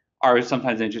 hours are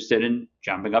sometimes interested in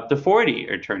jumping up to 40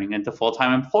 or turning into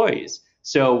full-time employees.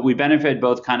 So we benefit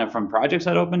both kind of from projects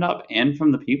that opened up and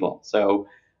from the people. So,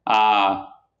 I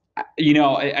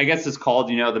guess it's called,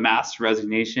 the mass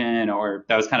resignation, or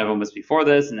that was kind of almost before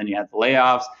this, and then you had the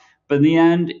layoffs. But in the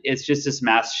end, it's just this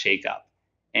mass shakeup.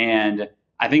 And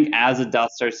I think as the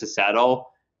dust starts to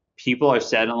settle, people are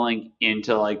settling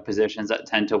into like positions that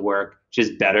tend to work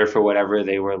just better for whatever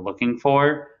they were looking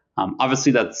for.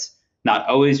 Obviously, that's not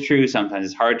always true. Sometimes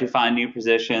it's hard to find new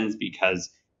positions because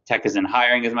tech isn't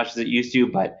hiring as much as it used to.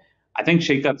 But I think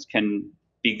shakeups can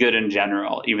be good in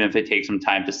general, even if it takes some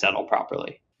time to settle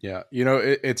properly. Yeah.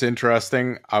 It's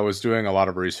interesting. I was doing a lot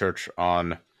of research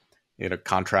on,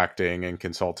 contracting and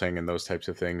consulting and those types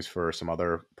of things for some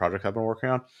other projects I've been working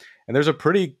on. And there's a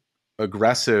pretty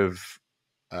aggressive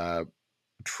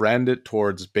trend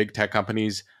towards big tech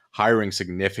companies hiring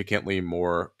significantly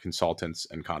more consultants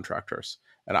and contractors.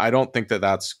 And I don't think that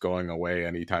that's going away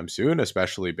anytime soon,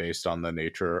 especially based on the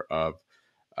nature of,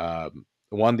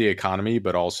 one, the economy,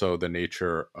 but also the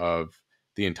nature of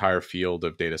the entire field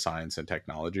of data science and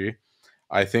technology.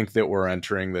 I think that we're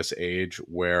entering this age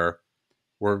where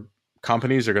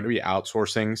companies are going to be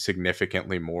outsourcing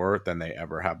significantly more than they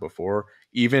ever have before,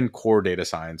 even core data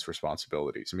science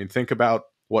responsibilities. I mean, think about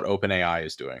what OpenAI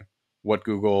is doing, what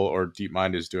Google or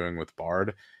DeepMind is doing with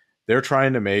Bard. They're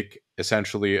trying to make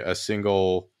essentially a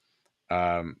single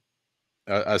API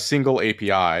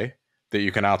that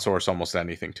you can outsource almost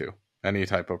anything to, any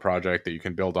type of project that you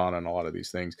can build on, and a lot of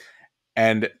these things.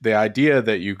 And the idea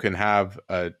that you can have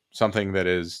something that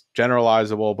is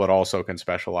generalizable, but also can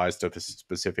specialize to the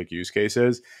specific use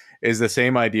cases is the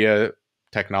same idea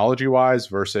technology wise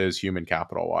versus human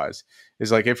capital wise.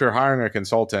 Is like, if you're hiring a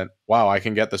consultant, wow, I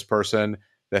can get this person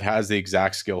that has the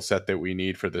exact skill set that we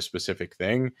need for this specific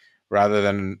thing, rather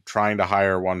than trying to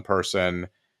hire one person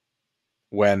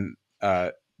when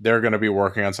they're going to be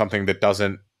working on something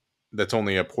that's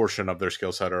only a portion of their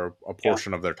skill set or a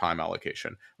portion of their time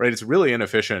allocation, right? It's really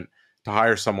inefficient to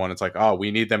hire someone. It's like, oh,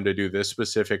 we need them to do this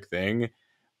specific thing,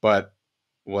 but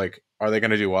like, are they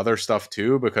going to do other stuff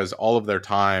too? Because all of their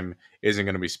time isn't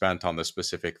going to be spent on this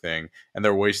specific thing, and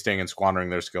they're wasting and squandering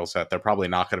their skill set. They're probably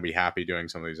not going to be happy doing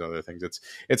some of these other things.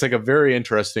 It's like a very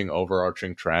interesting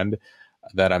overarching trend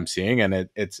that I'm seeing, and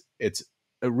it's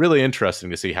really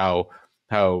interesting to see how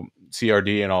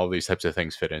CRD and all of these types of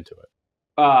things fit into it.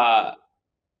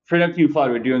 For Neptune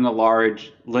Flood, we're doing a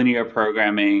large linear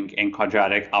programming and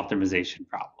quadratic optimization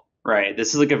problem, right?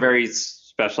 This is like a very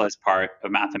specialized part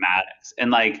of mathematics.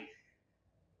 And like,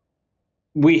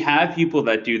 we have people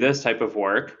that do this type of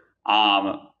work,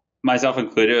 myself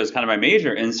included. It was kind of my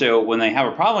major. And so when they have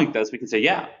a problem like this, we can say,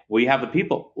 yeah, we have the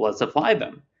people, let's apply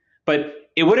them. But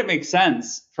it wouldn't make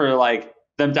sense for like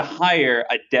them to hire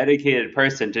a dedicated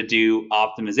person to do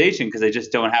optimization, because they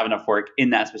just don't have enough work in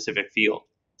that specific field.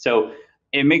 So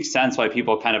it makes sense why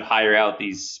people kind of hire out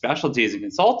these specialties in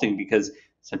consulting, because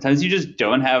sometimes you just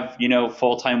don't have,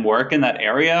 full-time work in that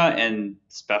area, and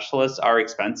specialists are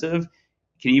expensive.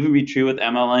 It can even be true with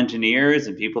ML engineers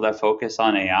and people that focus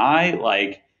on AI.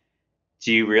 Like,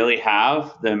 do you really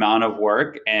have the amount of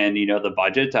work and, the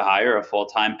budget to hire a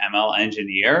full-time ML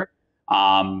engineer?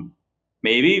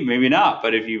 Maybe not.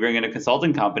 But if you bring in a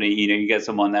consulting company, you get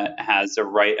someone that has the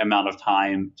right amount of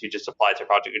time to just apply to a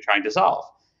project you're trying to solve.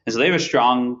 And so they have a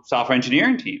strong software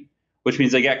engineering team, which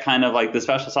means they get kind of like the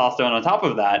special sauce thrown on top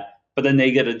of that, but then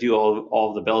they get to do all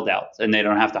of the build outs, and they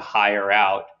don't have to hire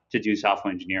out to do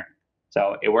software engineering.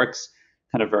 So it works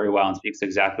kind of very well and speaks to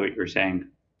exactly what you were saying.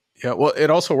 Yeah, well,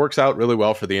 it also works out really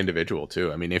well for the individual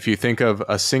too. I mean, if you think of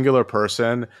a singular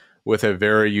person with a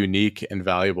very unique and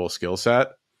valuable skill set,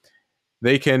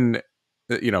 they can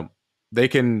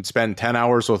spend 10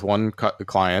 hours with one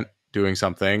client doing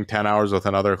something, 10 hours with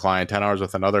another client, 10 hours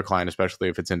with another client, especially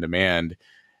if it's in demand.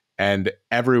 And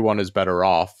everyone is better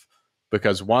off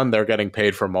because, one, they're getting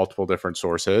paid from multiple different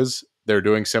sources. They're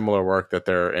doing similar work that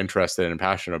they're interested and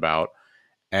passionate about.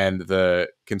 And the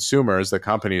consumers, the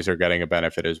companies, are getting a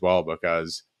benefit as well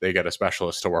because they get a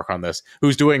specialist to work on this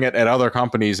who's doing it at other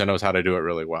companies and knows how to do it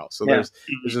really well. So there's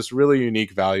this really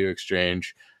unique value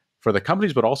exchange for the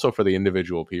companies, but also for the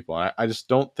individual people. And I just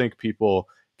don't think people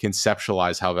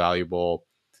conceptualize how valuable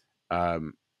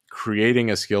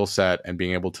creating a skill set and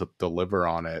being able to deliver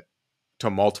on it to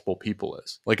multiple people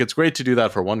is. Like, it's great to do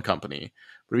that for one company,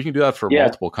 but if you can do that for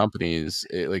multiple companies,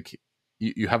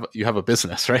 you have a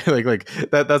business, right? like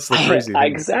that's the crazy thing.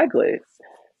 Exactly.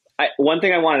 One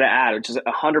thing I wanted to add, which is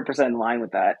 100% in line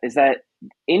with that, is that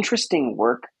interesting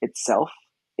work itself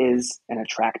is an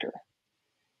attractor.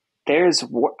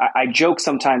 I joke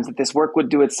sometimes that this work would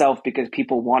do itself because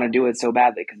people want to do it so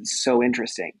badly because it's so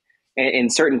interesting in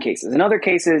certain cases. In other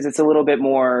cases, it's a little bit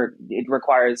more, it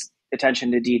requires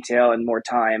attention to detail and more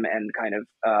time and kind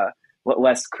of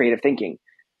less creative thinking.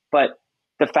 But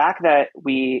the fact that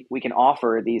we can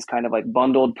offer these kind of like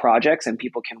bundled projects and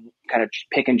people can kind of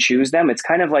pick and choose them, it's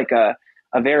kind of like a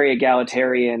very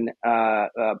egalitarian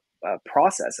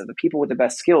process of the people with the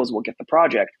best skills will get the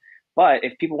project. But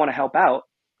if people want to help out,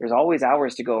 there's always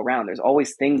hours to go around. There's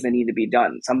always things that need to be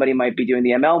done. Somebody might be doing the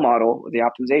ML model, the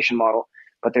optimization model,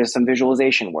 but there's some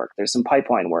visualization work. There's some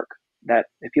pipeline work that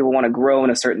if people want to grow in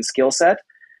a certain skill set,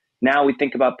 now we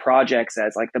think about projects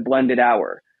as like the blended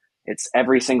hour. It's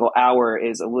every single hour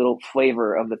is a little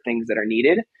flavor of the things that are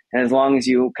needed. And as long as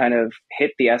you kind of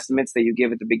hit the estimates that you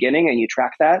give at the beginning and you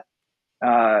track that,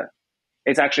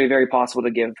 it's actually very possible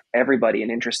to give everybody an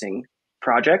interesting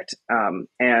project.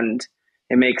 And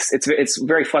it's a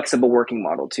very flexible working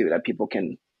model too, that people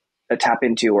can tap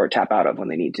into or tap out of when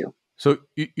they need to. So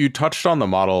you touched on the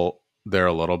model there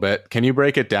a little bit. Can you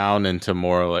break it down into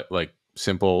more like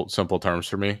simple terms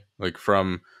for me? Like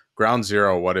from ground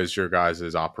zero, what is your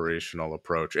guys' operational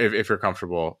approach, if you're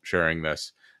comfortable sharing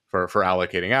this, for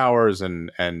allocating hours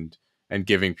and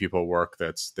giving people work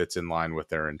that's in line with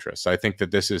their interests? I think that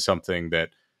this is something that,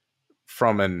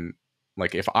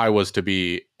 if I was to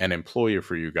be an employee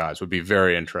for you guys, would be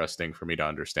very interesting for me to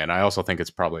understand. I also think it's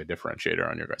probably a differentiator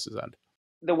on your guys' end.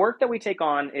 The work that we take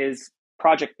on is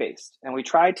project-based, and we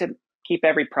try to keep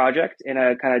every project in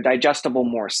a kind of digestible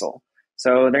morsel.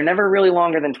 So they're never really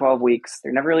longer than 12 weeks.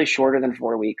 They're never really shorter than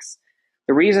 4 weeks.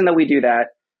 The reason that we do that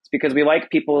is because we like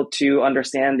people to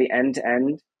understand the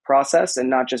end-to-end process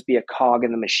and not just be a cog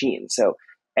in the machine. So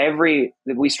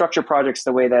we structure projects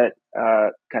the way that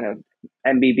kind of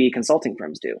MBB consulting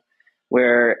firms do,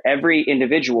 where every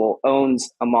individual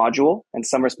owns a module and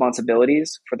some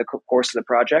responsibilities for the course of the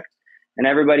project, and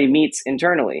everybody meets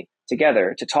internally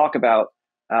together to talk about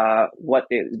what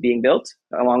is being built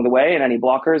along the way and any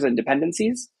blockers and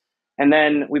dependencies. And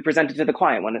then we present it to the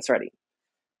client when it's ready.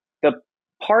 The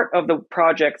part of the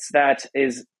projects that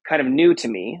is kind of new to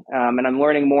me, and I'm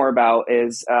learning more about,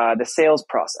 is the sales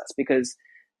process, because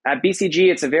at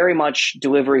BCG, it's a very much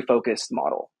delivery-focused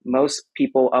model. Most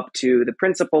people up to the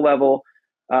principal level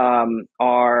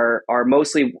are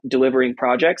mostly delivering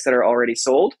projects that are already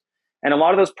sold. And a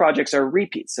lot of those projects are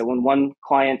repeats. So when one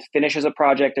client finishes a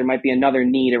project, there might be another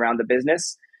need around the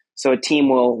business. So a team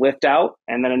will lift out,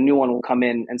 and then a new one will come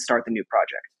in and start the new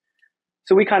project.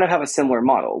 So we kind of have a similar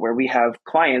model where we have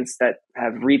clients that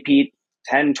have repeat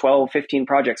 10, 12, 15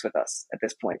 projects with us at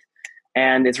this point.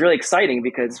 And it's really exciting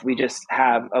because we just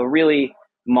have a really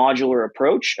modular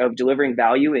approach of delivering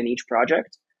value in each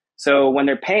project. So when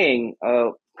they're paying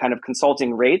kind of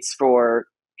consulting rates for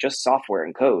just software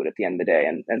and code at the end of the day,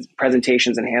 and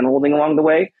presentations and handholding along the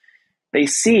way, they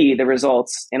see the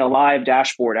results in a live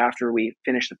dashboard after we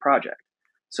finish the project.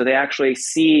 So they actually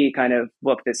see kind of,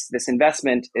 look, this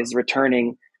investment is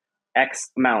returning X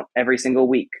amount every single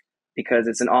week, because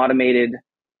it's an automated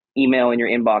email in your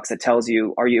inbox that tells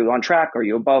you, are you on track? Are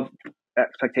you above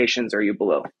expectations? Are you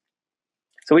below?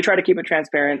 So we try to keep it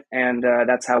transparent, and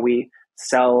that's how we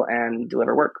sell and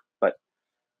deliver work. But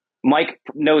Mike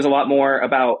knows a lot more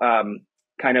about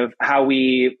kind of how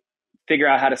we figure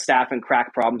out how to staff and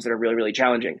crack problems that are really, really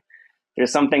challenging.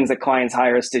 There's some things that clients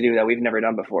hire us to do that we've never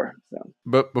done before. So.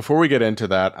 But before we get into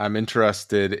that, I'm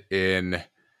interested in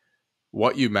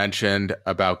what you mentioned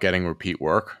about getting repeat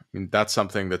work. I mean, that's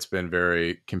something that's been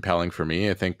very compelling for me.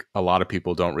 I think a lot of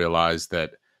people don't realize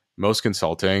that most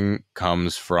consulting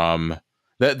comes from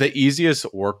the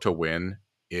easiest work to win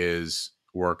is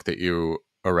work that you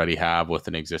already have with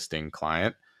an existing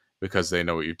client, because they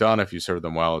know what you've done. If you serve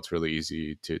them well, it's really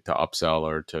easy to upsell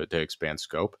or to expand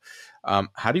scope.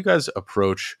 How do you guys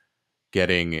approach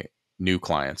getting new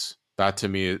clients? That to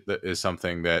me is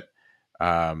something that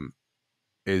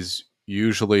is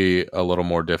usually a little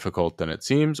more difficult than it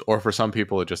seems, or for some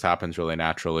people it just happens really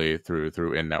naturally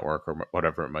through in-network or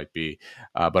whatever it might be.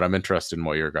 But I'm interested in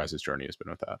what your guys' journey has been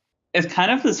with that. It's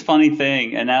kind of this funny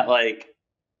thing, and that, like,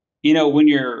 when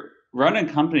you're running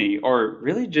a company, or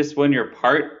really just when you're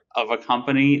part of a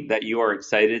company that you are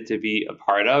excited to be a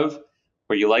part of,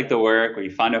 where you like the work, where you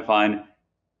find it fun,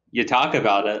 you talk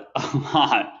about it a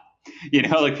lot.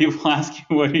 Like people ask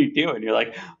you, what do you do? And you're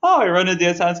like, oh, I run a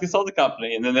data science consulting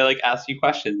company. And then they ask you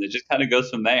questions. It just kind of goes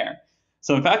from there.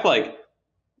 So in fact,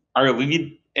 our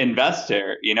lead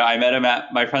investor, I met him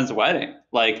at my friend's wedding.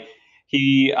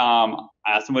 He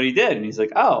asked him what he did. And he's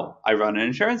like, oh, I run an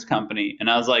insurance company. And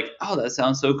I was like, oh, that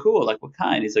sounds so cool. What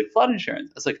kind? He's like, flood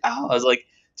insurance. I was like,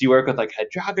 do you work with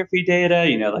hydrography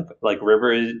data, like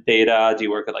river data? Do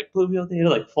you work with pluvial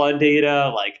data, flood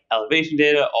data, elevation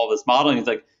data, all this modeling? He's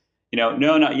like, no,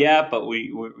 not yet, but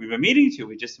we've been meeting to.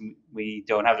 We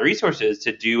don't have the resources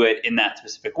to do it in that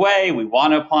specific way. We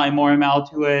want to apply more ML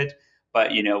to it,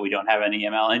 but we don't have any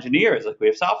ML engineers. We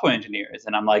have software engineers.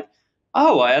 And I'm like,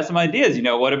 oh, I have some ideas.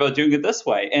 What about doing it this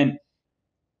way? And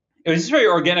it was just a very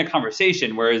organic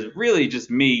conversation, where it's really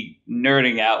just me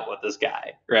nerding out with this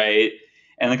guy, right?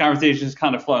 And the conversation is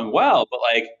kind of flowing well, but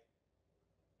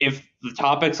if the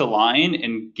topics align,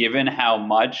 and given how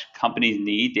much companies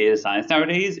need data science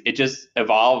nowadays, it just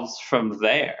evolves from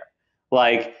there.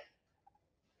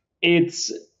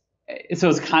 It's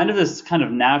kind of this kind of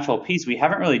natural piece. We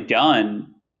haven't really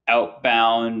done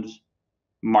outbound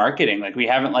marketing. We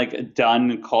haven't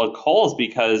done cold calls,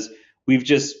 because we've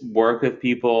just worked with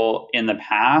people in the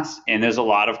past, and there's a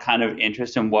lot of kind of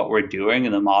interest in what we're doing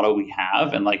and the model we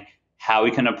have, and how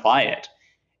we can apply it.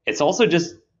 It's also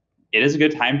just, it is a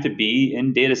good time to be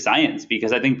in data science,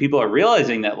 because I think people are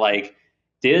realizing that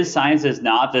data science is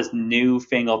not this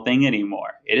newfangled thing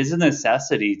anymore. It is a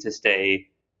necessity to stay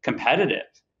competitive.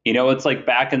 It's like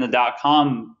back in the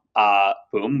 .com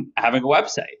boom, having a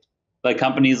website. Like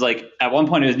companies, like at one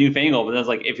point it was newfangled, but it was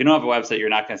like, if you don't have a website, you're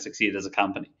not going to succeed as a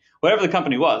company. Whatever the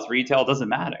company was, retail doesn't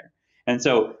matter. And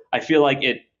so I feel like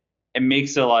it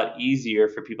makes it a lot easier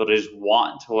for people to just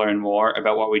want to learn more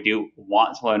about what we do,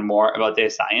 want to learn more about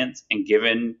data science. And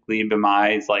given Gleb and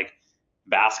I's like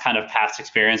vast kind of past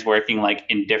experience working like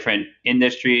in different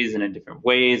industries and in different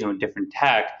ways and with different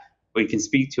tech, we can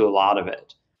speak to a lot of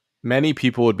it. Many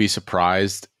people would be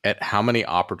surprised at how many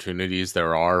opportunities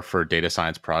there are for data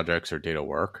science projects or data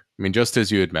work. I mean, just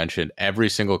as you had mentioned, every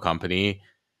single company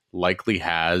likely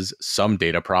has some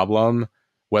data problem,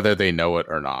 whether they know it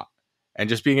or not. And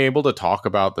just being able to talk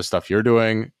about the stuff you're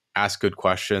doing, ask good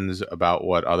questions about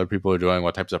what other people are doing,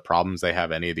 what types of problems they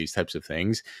have, any of these types of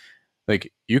things.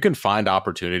 Like, you can find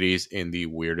opportunities in the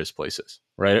weirdest places,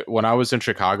 right? When I was in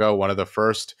Chicago, one of the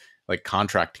first like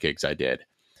contract gigs I did,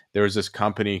 there was this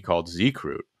company called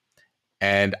Zcroot.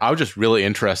 And I was just really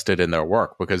interested in their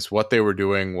work because what they were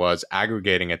doing was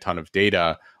aggregating a ton of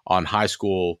data on high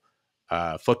school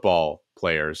football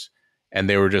players. And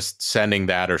they were just sending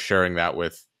that or sharing that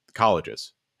with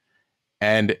colleges.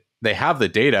 And they have the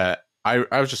data. I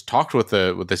was just talked with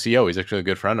the CEO. He's actually a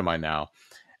good friend of mine now.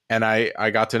 And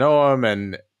I got to know him,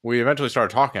 and we eventually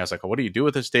started talking. I was like, what do you do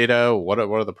with this data? What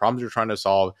are the problems you're trying to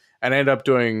solve? And I ended up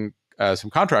doing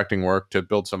some contracting work to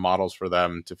build some models for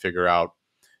them to figure out,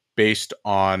 based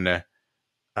on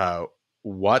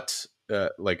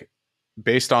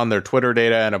based on their Twitter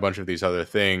data and a bunch of these other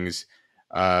things,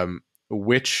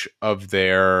 which of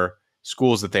their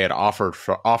schools that they had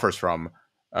offers from,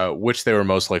 which they were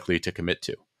most likely to commit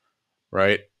to,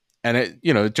 right? And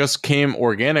it just came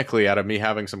organically out of me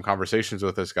having some conversations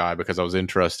with this guy because I was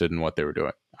interested in what they were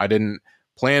doing. I didn't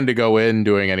plan to go in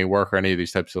doing any work or any of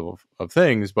these types of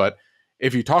things, but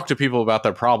if you talk to people about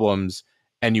their problems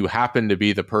and you happen to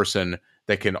be the person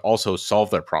that can also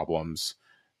solve their problems,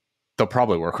 they'll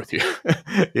probably work with you.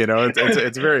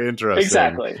 It's very interesting.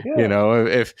 Exactly.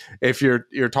 Yeah. If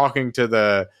you're talking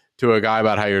to a guy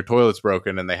about how your toilet's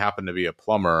broken and they happen to be a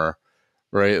plumber,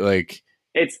 right? Like,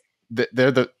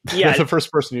 they're the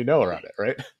first person you know around it,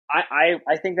 right?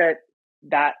 I think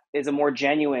that is a more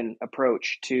genuine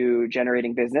approach to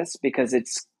generating business because it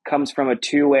comes from a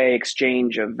two-way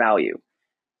exchange of value.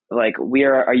 Like, we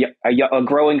are a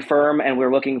growing firm and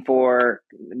we're looking for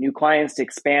new clients to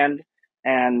expand,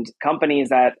 and companies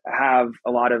that have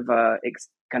a lot of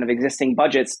kind of existing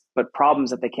budgets but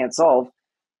problems that they can't solve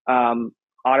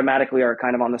automatically are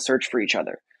kind of on the search for each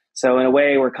other. So in a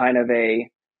way, we're kind of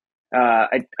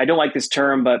I don't like this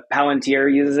term, but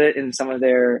Palantir uses it in some of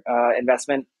their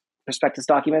investment prospectus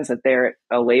documents, that they're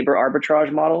a labor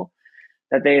arbitrage model,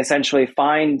 that they essentially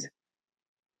find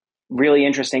really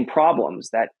interesting problems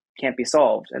that can't be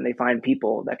solved and they find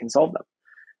people that can solve them.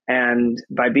 And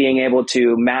by being able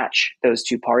to match those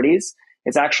two parties,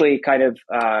 it's actually kind of,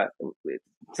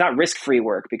 it's not risk-free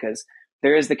work, because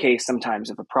there is the case sometimes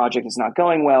if a project is not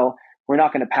going well, we're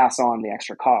not going to pass on the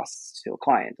extra costs to a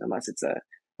client unless it's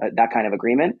that kind of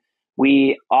agreement.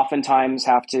 We oftentimes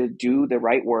have to do the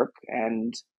right work,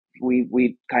 and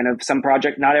we kind of,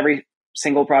 not every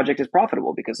single project is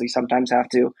profitable because we sometimes have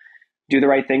to do the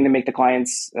right thing to make the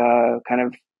clients kind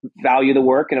of value the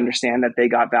work and understand that they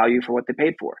got value for what they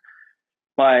paid for.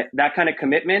 But that kind of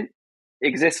commitment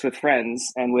exists with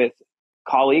friends and with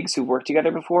colleagues who've worked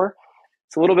together before.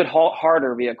 It's a little bit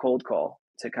harder via cold call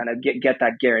to kind of get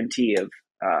that guarantee of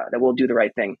that we'll do the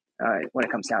right thing when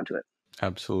it comes down to it.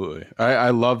 Absolutely. I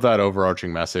love that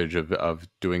overarching message of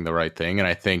doing the right thing. And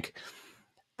I think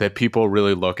that people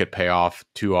really look at payoff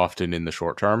too often in the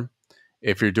short term.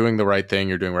 If you're doing the right thing,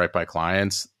 you're doing right by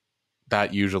clients,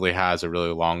 that usually has a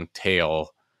really long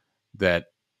tail that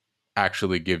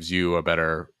actually gives you a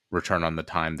better return on the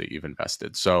time that you've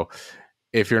invested. So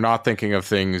if you're not thinking of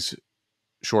things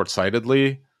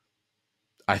short-sightedly,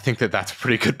 I think that that's a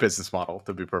pretty good business model,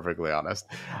 to be perfectly honest.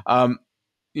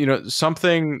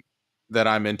 Something that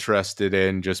I'm interested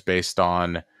in, just based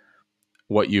on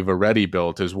what you've already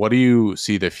built, is what do you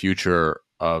see the future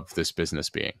of this business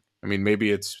being? I mean,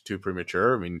 maybe it's too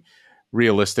premature. I mean,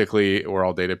 realistically, we're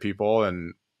all data people,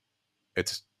 and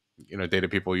it's, data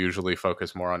people usually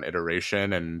focus more on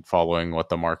iteration and following what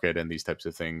the market and these types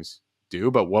of things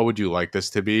do. But what would you like this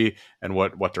to be, and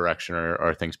what direction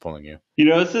are things pulling you?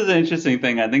 This is an interesting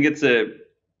thing. I think it's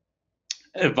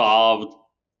evolved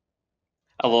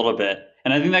a little bit.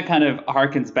 And I think that kind of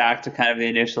harkens back to kind of the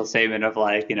initial statement of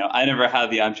like, I never had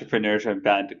the entrepreneurship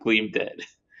bent, Gleb did.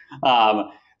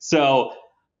 So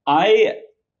I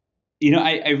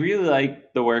really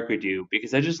like the work we do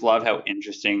because I just love how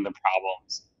interesting the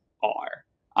problems are.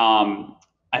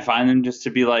 I find them just to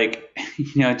be like,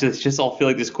 just all feel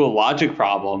like these cool logic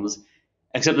problems.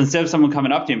 Except instead of someone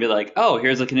coming up to you and be like, oh,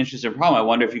 here's like an interesting problem. I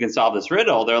wonder if you can solve this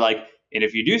riddle. They're like, and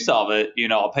if you do solve it,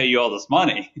 I'll pay you all this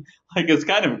money. Like, it's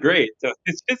kind of great. So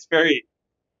it's just very,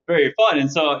 very fun. And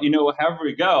so, however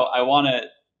we go, I want to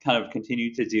kind of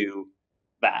continue to do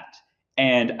that.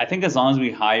 And I think as long as we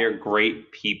hire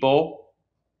great people,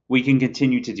 we can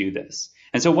continue to do this.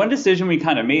 And so one decision we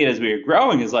kind of made as we were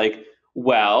growing is like,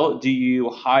 well, do you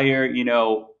hire,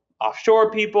 offshore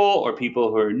people or people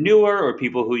who are newer or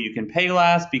people who you can pay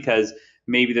less because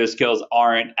maybe their skills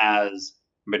aren't as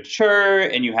mature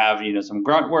and you have, some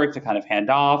grunt work to kind of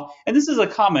hand off. And this is a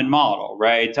common model,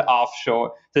 right? To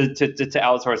offshore, to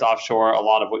outsource offshore a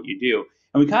lot of what you do.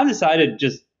 And we kind of decided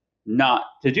just not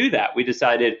to do that. We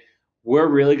decided we're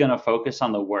really going to focus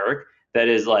on the work that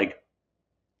is like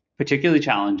particularly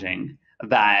challenging,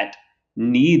 that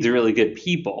needs really good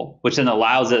people, which then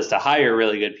allows us to hire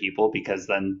really good people because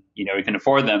then, we can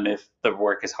afford them if the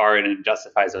work is hard and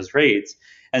justifies those rates.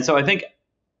 And so I think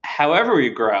however we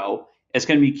grow, it's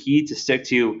going to be key to stick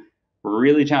to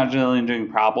really challenging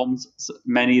problems,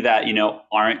 many that,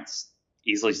 aren't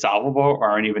easily solvable or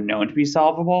aren't even known to be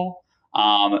solvable.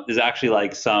 There's actually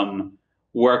like some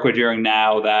work we're doing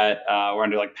now that we're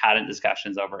under like patent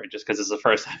discussions over it just because it's the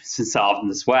first time it's been solved in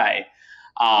this way.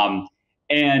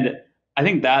 And I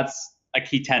think that's a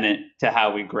key tenet to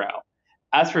how we grow.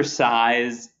 As for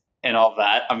size and all of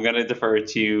that, I'm going to defer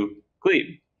to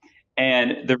Gleb.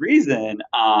 And the reason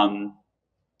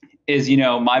is,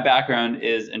 my background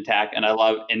is in tech and I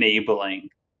love enabling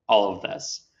all of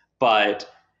this. But,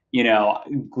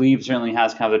 Gleb certainly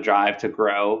has kind of a drive to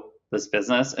grow this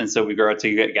business. And so we grow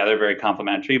together very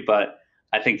complementary. But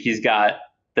I think he's got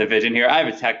the vision here. I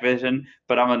have a tech vision,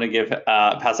 but I'm going to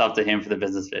pass off to him for the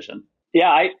business vision.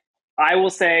 Yeah, I will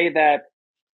say that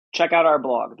check out our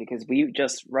blog because we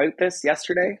just wrote this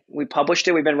yesterday. We published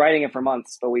it. We've been writing it for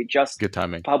months, but we just Good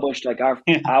timing. Published like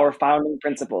our founding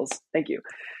principles. Thank you.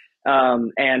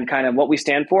 And kind of what we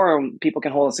stand for, and people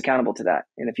can hold us accountable to that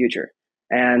in the future.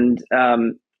 And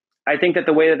I think that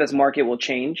the way that this market will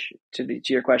change, to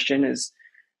your question, is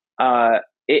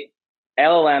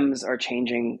LLMs are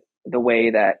changing the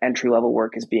way that entry level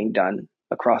work is being done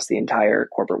across the entire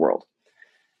corporate world.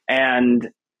 And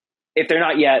if they're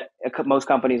not yet, most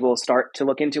companies will start to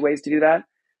look into ways to do that.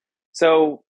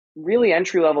 So really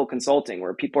entry-level consulting,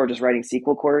 where people are just writing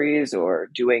SQL queries or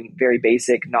doing very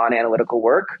basic non-analytical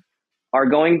work, are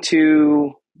going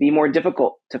to be more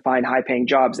difficult to find high-paying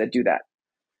jobs that do that.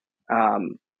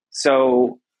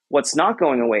 So what's not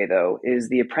going away, though, is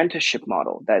the apprenticeship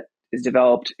model that is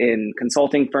developed in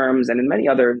consulting firms and in many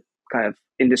other kind of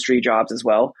industry jobs as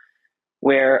well,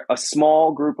 where a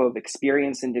small group of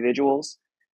experienced individuals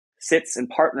sits and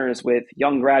partners with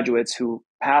young graduates who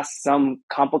pass some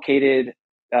complicated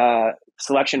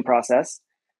selection process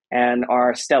and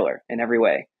are stellar in every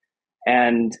way.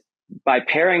 And by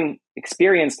pairing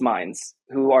experienced minds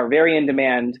who are very in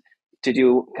demand to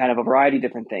do kind of a variety of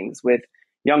different things with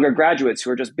younger graduates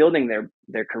who are just building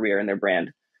their career and their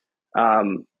brand,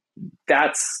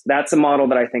 that's a model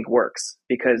that I think works,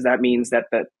 because that means that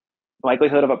the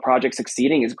likelihood of a project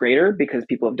succeeding is greater because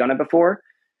people have done it before.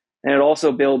 And it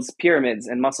also builds pyramids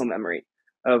and muscle memory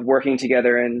of working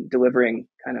together and delivering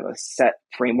kind of a set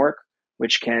framework,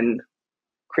 which can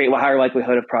create a higher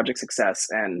likelihood of project success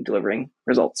and delivering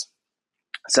results.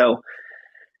 So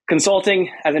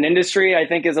consulting as an industry, I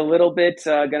think, is a little bit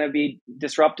going to be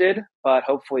disrupted, but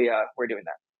hopefully we're doing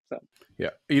that. So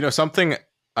yeah, something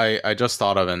I just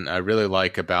thought of and I really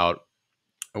like about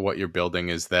what you're building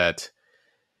is that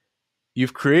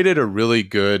you've created a really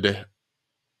good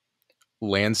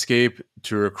landscape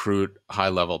to recruit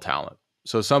high-level talent.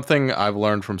 So something I've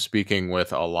learned from speaking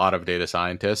with a lot of data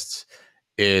scientists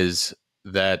is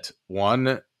that,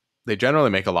 one, they generally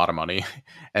make a lot of money,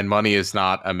 and money is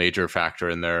not a major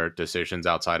factor in their decisions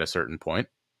outside a certain point.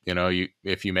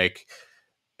 If you make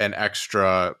an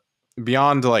extra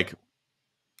beyond like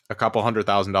a couple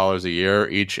 $100,000 a year,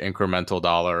 each incremental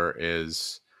dollar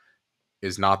is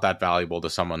not that valuable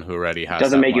to someone who already has.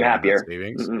 Doesn't make you happier.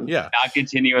 Yeah. Not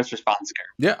continuous response curve.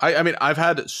 Yeah. I mean, I've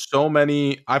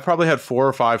probably had 4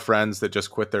 or 5 friends that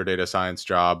just quit their data science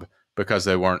job because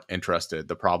they weren't interested.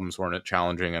 The problems weren't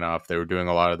challenging enough. They were doing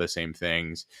a lot of the same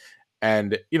things.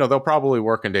 And, they'll probably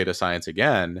work in data science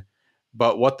again,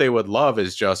 but what they would love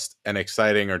is just an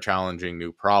exciting or challenging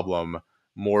new problem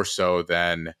more so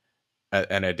than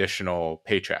an additional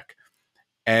paycheck.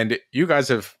 And you guys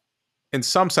have, in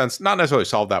some sense, not necessarily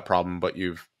solved that problem, but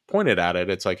you've pointed at it.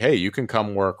 It's like, hey, you can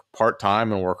come work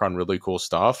part-time and work on really cool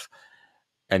stuff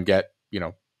and get,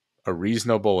 a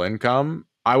reasonable income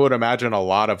I would imagine a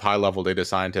lot of high-level data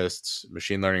scientists,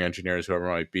 machine learning engineers, whoever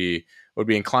it might be, would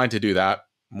be inclined to do that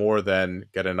more than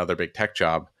get another big tech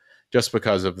job, just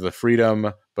because of the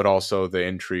freedom, but also the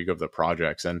intrigue of the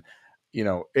projects. And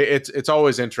it's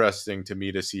always interesting to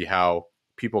me to see how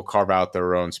people carve out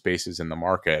their own spaces in the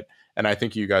market. And I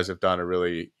think you guys have done a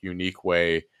really unique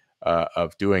way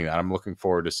of doing that. I'm looking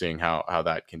forward to seeing how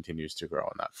that continues to grow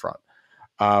on that front.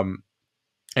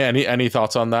 Any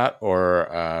thoughts on that?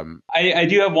 Or I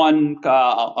do have one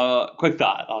quick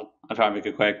thought. I'll try and make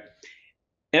it quick.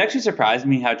 It actually surprised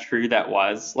me how true that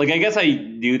was. Like, I guess I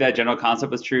knew that general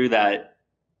concept was true, that,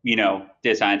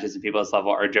 data scientists and people at this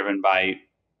level are driven by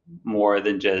more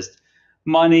than just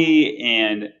money.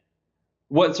 And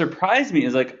what surprised me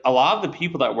is, like, a lot of the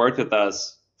people that worked with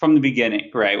us from the beginning,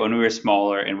 right, when we were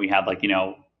smaller and we had, like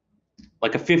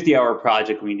a 50-hour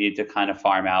project we needed to kind of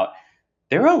farm out,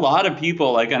 there were a lot of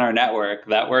people, like, in our network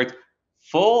that worked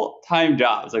full-time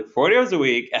jobs, like 40 hours a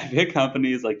week at big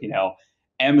companies like,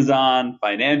 Amazon,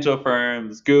 financial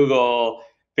firms, Google,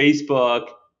 Facebook,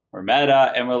 or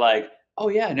Meta. And we're like, oh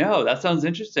yeah, no, that sounds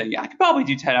interesting. Yeah, I could probably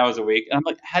do 10 hours a week. And I'm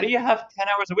like, how do you have 10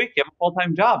 hours a week? You have a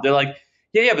full-time job. They're like,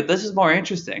 yeah, but this is more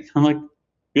interesting. I'm like,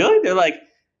 really? They're like,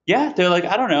 yeah. They're like,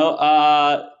 I don't know.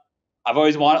 I've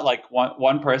always wanted, like,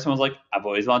 one person was like, I've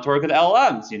always wanted to work with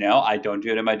LLMs. I don't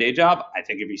do it in my day job. I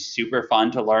think it'd be super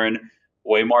fun to learn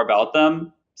way more about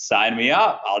them. Sign me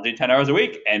up. I'll do 10 hours a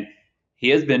week. And he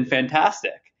has been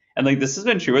fantastic. And, like, this has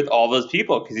been true with all those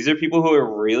people, because these are people who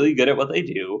are really good at what they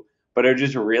do, but are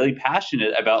just really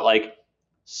passionate about, like,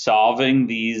 solving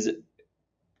these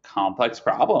complex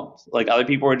problems. Like, other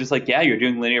people were just like, yeah, you're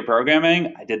doing linear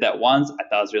programming. I did that once. I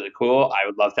thought it was really cool. I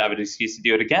would love to have an excuse to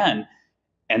do it again.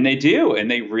 And they do,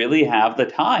 and they really have the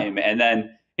time. And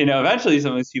then, eventually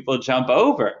some of these people jump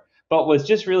over. But what's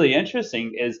just really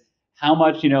interesting is how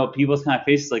much, people's kind of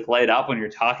faces, like, light up when you're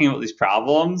talking about these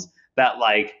problems that,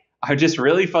 like, are just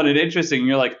really fun and interesting. And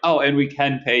you're like, oh, and we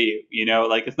can pay you,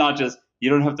 like, it's not just, you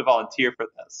don't have to volunteer for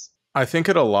this. I think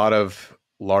at a lot of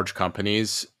large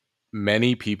companies,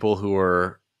 many people who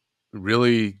are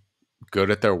really good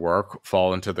at their work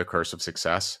fall into the curse of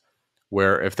success,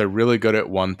 where if they're really good at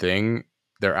one thing,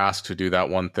 they're asked to do that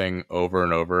one thing over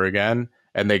and over again,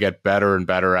 and they get better and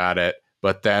better at it,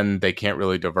 but then they can't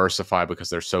really diversify because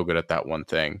they're so good at that one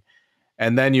thing.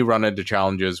 And then you run into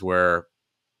challenges where,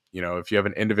 if you have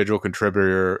an individual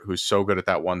contributor who's so good at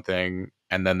that one thing,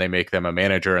 and then they make them a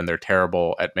manager and they're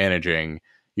terrible at managing,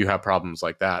 you have problems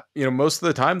like that. Most of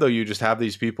the time, though, you just have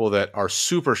these people that are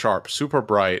super sharp, super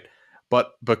bright,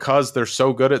 but because they're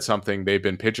so good at something, they've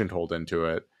been pigeonholed into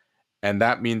it. And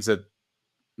that means that,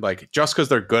 like, just because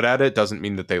they're good at it doesn't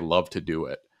mean that they love to do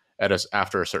it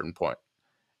after a certain point.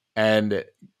 And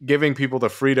giving people the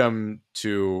freedom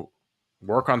to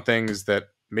work on things that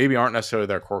maybe aren't necessarily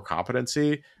their core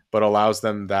competency, but allows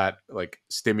them that, like,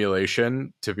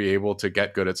 stimulation to be able to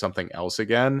get good at something else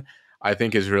again, I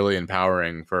think is really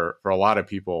empowering for a lot of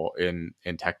people in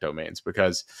tech domains.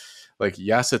 Because, like,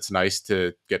 yes, it's nice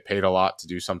to get paid a lot to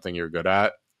do something you're good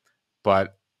at,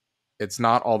 but it's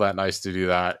not all that nice to do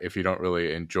that if you don't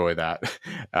really enjoy that.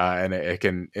 And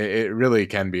it really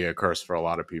can be a curse for a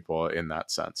lot of people in that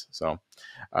sense. So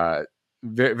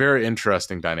very, very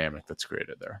interesting dynamic that's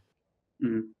created there.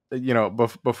 Mm-hmm.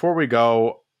 Before we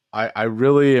go, I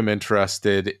really am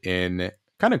interested in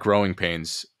kind of growing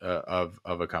pains of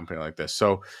a company like this.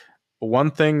 So one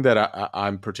thing that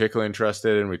I'm particularly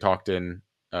interested in, we talked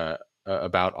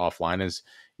about offline, is,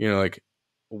 like,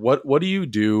 what do you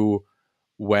do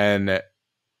when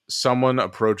someone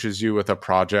approaches you with a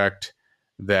project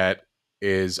that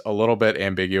is a little bit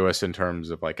ambiguous in terms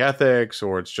of, like, ethics,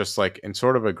 or it's just, like, in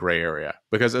sort of a gray area?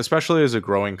 Because especially as a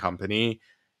growing company,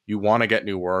 you want to get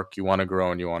new work, you want to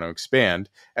grow, and you want to expand.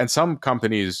 And some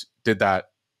companies did that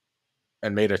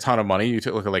and made a ton of money. You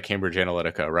look at, like, Cambridge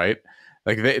Analytica, right?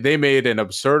 Like, they made an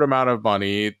absurd amount of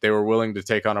money. They were willing to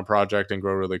take on a project and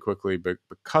grow really quickly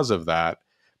because of that.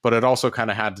 But it also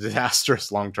kind of had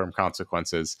disastrous long-term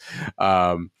consequences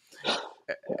and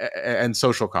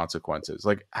social consequences.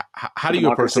 Like, how do you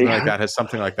approach something like that? Has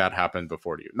something like that happened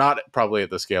before to you? Not probably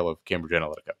at the scale of Cambridge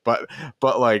Analytica,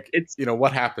 but like, it's,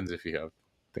 what happens if you have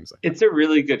things like that? It's a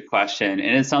really good question.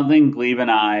 And it's something Gleb and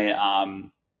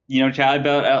I, chat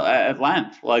about at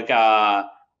length. Like,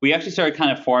 we actually started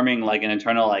kind of forming, like, an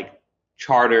internal, like,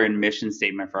 charter and mission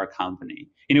statement for our company.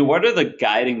 What are the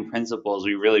guiding principles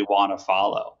we really want to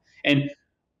follow? And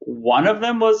one of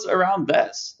them was around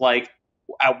this. Like,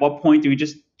 at what point do we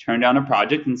just turn down a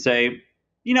project and say,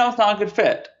 it's not a good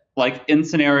fit? Like, in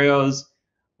scenarios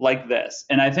like this.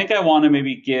 And I think I want to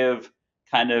maybe give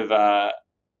kind of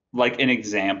like an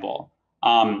example.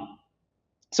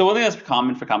 So one thing that's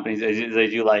common for companies is they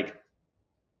do like,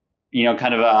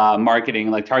 kind of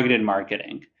marketing, like targeted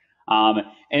marketing.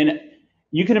 And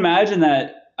you can imagine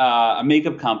that a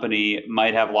makeup company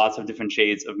might have lots of different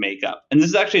shades of makeup. And this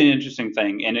is actually an interesting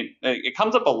thing. And it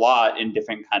comes up a lot in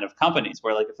different kind of companies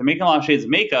where like if they're making a lot of shades of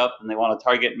makeup and they want to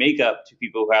target makeup to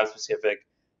people who have specific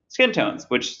skin tones,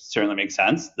 which certainly makes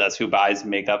sense. That's who buys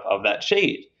makeup of that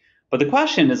shade. But the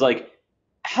question is like,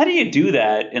 how do you do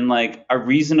that in like a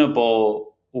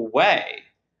reasonable way,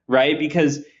 right?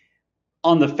 Because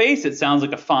on the face, it sounds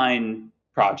like a fine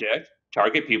project,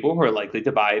 target people who are likely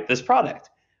to buy this product.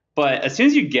 But as soon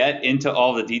as you get into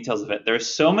all the details of it, there are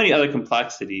so many other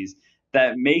complexities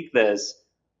that make this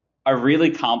a really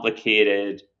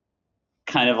complicated,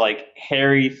 kind of like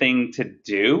hairy thing to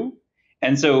do.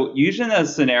 And so usually in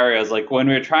those scenarios, like when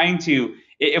we're trying to,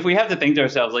 if we have to think to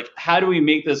ourselves, like, how do we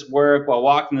make this work while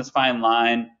walking this fine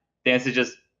line? The answer is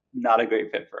just not a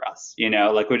great fit for us.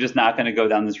 Like we're just not going to go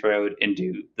down this road and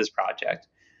do this project.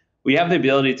 We have the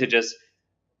ability to just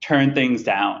turn things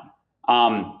down.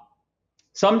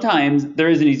 Sometimes there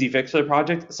is an easy fix for the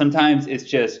project. Sometimes it's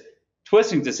just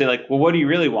twisting to say like, well, what do you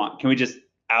really want? Can we just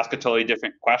ask a totally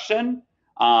different question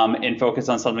and focus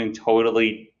on something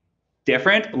totally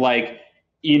different? Like,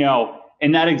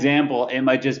 in that example, it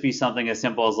might just be something as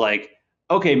simple as like,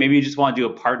 okay, maybe you just want to do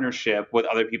a partnership with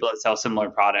other people that sell similar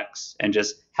products and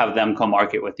just have them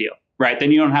co-market with you, right?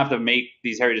 Then you don't have to make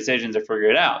these hairy decisions or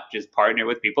figure it out. Just partner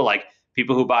with people, like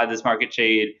people who buy this market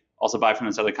shade also buy from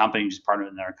this other company, just partner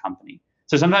with their company.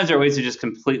 So sometimes there are ways to just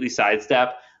completely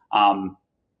sidestep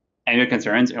any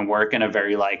concerns and work in a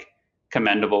very like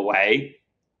commendable way.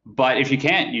 But if you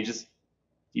can't, you just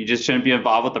shouldn't be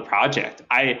involved with the project.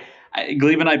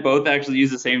 Gleb and I both actually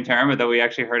use the same term, though we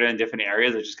actually heard it in different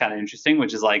areas, which is kind of interesting,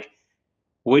 which is like,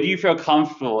 would you feel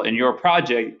comfortable in your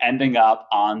project ending up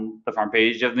on the front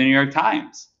page of the New York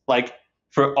Times? Like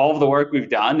for all of the work we've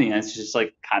done, the answer is just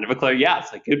like kind of a clear yes.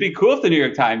 Like it'd be cool if the New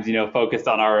York Times, focused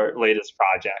on our latest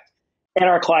project. And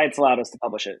our clients allowed us to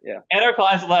publish it. Yeah. And our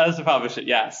clients allowed us to publish it.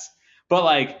 Yes. But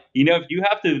like, if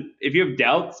you have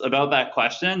doubts about that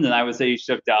question, then I would say you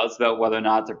should have doubts about whether or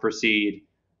not to proceed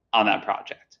on that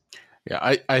project.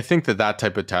 Yeah, I think that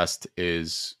type of test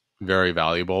is very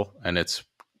valuable and it's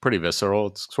pretty visceral.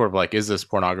 It's sort of like, is this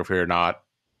pornography or not?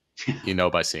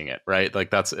 By seeing it, right? Like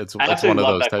that's one of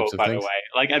those types of things. By the way,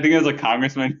 like I think it was a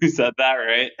congressman who said that,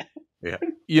 right? Yeah.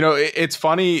 It's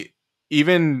funny,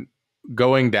 even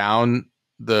going down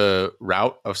the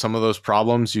route of some of those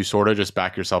problems, you sort of just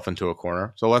back yourself into a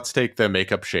corner. So let's take the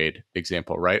makeup shade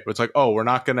example, right? It's like, oh, we're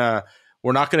not gonna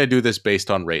do this based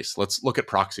on race. Let's look at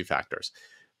proxy factors.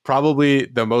 Probably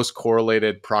the most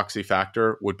correlated proxy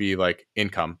factor would be like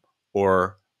income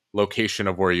or location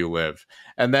of where you live.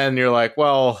 And then you're like,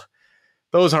 well,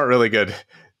 those aren't really good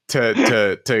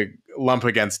to lump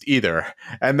against either.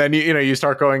 And then you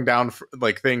start going down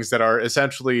like things that are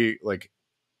essentially like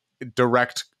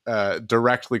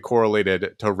directly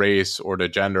correlated to race or to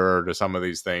gender or to some of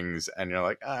these things, and you're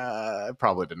like, I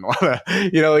probably didn't want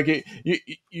to, like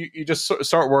you just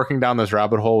start working down this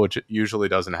rabbit hole, which usually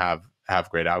doesn't have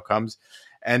great outcomes.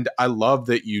 And I love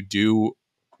that you do,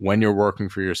 when you're working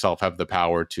for yourself, have the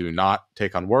power to not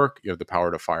take on work. You have the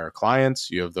power to fire clients.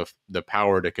 You have the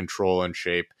power to control and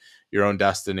shape your own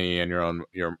destiny and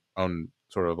your own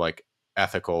sort of like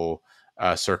ethical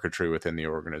circuitry within the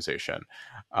organization.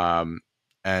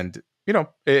 And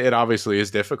it obviously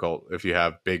is difficult if you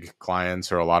have big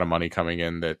clients or a lot of money coming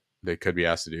in that they could be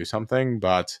asked to do something.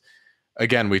 But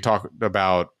again, we talk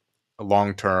about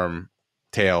long-term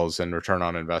tails and return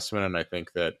on investment. And I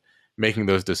think that making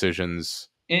those decisions.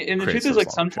 And the truth is,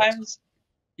 like, sometimes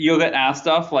you'll get asked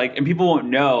stuff like, and people won't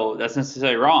know that's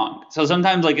necessarily wrong. So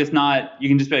sometimes like it's not, you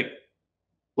can just be like,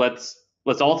 let's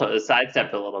sidestep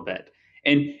it a little bit.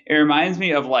 And it reminds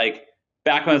me of like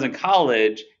back when I was in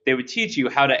college, they would teach you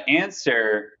how to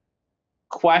answer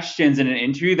questions in an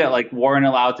interview that like weren't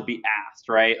allowed to be asked,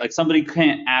 right? Like somebody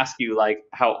can't ask you like,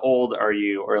 how old are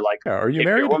you? Or like, are you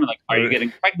married? You're a woman, like, are you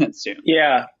getting pregnant soon?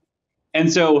 Yeah.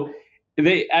 And so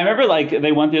I remember like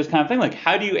they went through this kind of thing, like,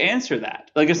 how do you answer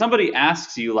that? Like if somebody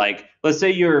asks you, like, let's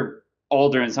say you're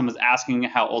older and someone's asking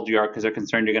how old you are because they're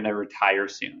concerned you're going to retire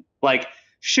soon. Like,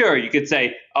 sure, you could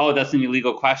say, oh, that's an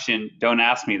illegal question. Don't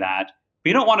ask me that. But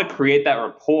you don't want to create that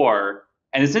rapport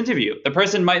in this interview. The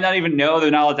person might not even know they're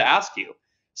not allowed to ask you.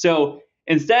 So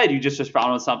instead, you just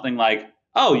respond with something like,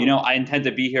 oh, I intend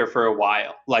to be here for a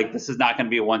while. Like, this is not going to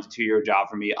be a 1 to 2 year job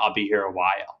for me. I'll be here a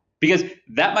while. Because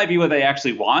that might be what they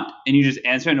actually want. And you just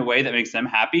answer in a way that makes them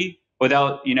happy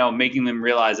without, making them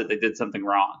realize that they did something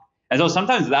wrong. And so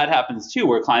sometimes that happens too,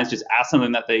 where clients just ask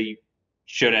something that they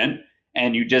shouldn't,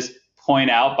 and you just point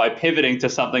out by pivoting to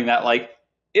something that like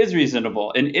is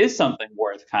reasonable and is something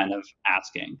worth kind of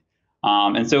asking.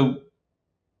 And so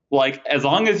like as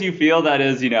long as you feel that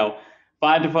is,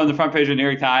 fine to put on the front page of New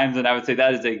York Times, and I would say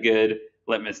that is a good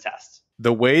litmus test.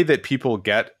 The way that people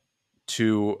get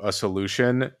to a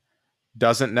solution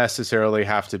doesn't necessarily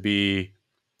have to be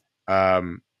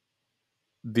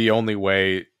the only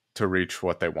way to reach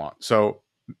what they want. So,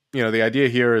 the idea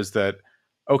here is that,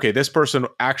 okay, this person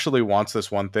actually wants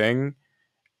this one thing,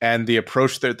 and the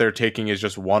approach that they're taking is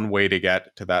just one way to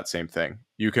get to that same thing.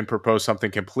 You can propose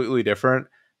something completely different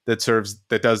that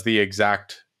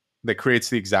creates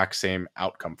the exact same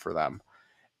outcome for them.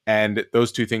 And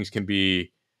those two things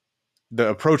the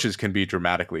approaches can be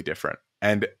dramatically different.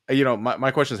 And,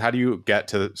 my question is, how do you get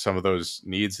to some of those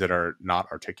needs that are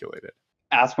not articulated?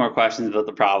 Ask more questions about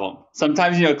the problem.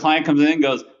 Sometimes, a client comes in and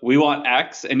goes, we want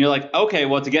X. And you're like, okay,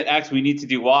 well, to get X, we need to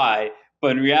do Y.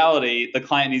 But in reality, the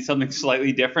client needs something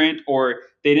slightly different, or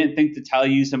they didn't think to tell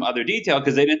you some other detail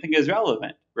because they didn't think it was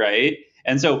relevant, right?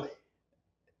 And so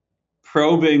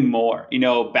probing more,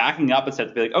 backing up a step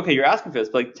to be like, okay, you're asking for this,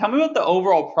 but like, tell me what the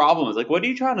overall problem is. Like, what are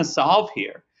you trying to solve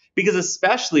here? Because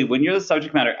especially when you're the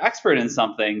subject matter expert in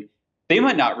something, they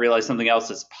might not realize something else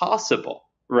is possible,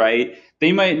 right?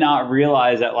 They might not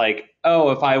realize that like,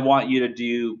 oh, if I want you to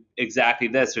do exactly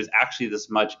this, there's actually this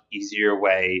much easier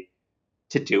way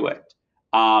to do it.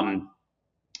 I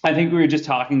think we were just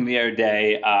talking the other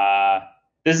day,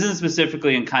 this isn't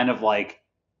specifically in kind of like,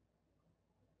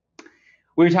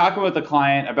 we were talking with the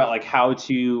client about like how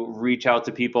to reach out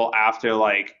to people after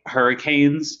like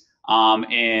hurricanes,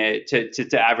 and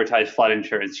to advertise flood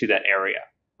insurance to that area,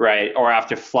 right? Or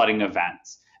after flooding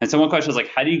events. And so one question was like,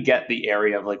 how do you get the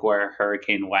area of like where a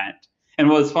hurricane went? And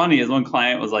what was funny is one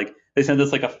client was like, they sent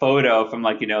us like a photo from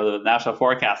like, the national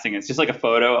forecasting. It's just like a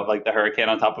photo of like the hurricane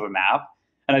on top of a map.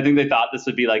 And I think they thought this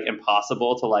would be like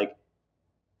impossible to like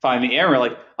find the error.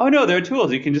 Like, oh no, there are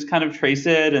tools. You can just kind of trace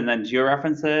it and then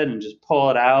georeference it and just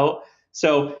pull it out.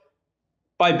 So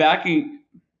by backing,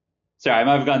 sorry, I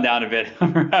might have gone down a bit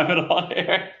of a rabbit hole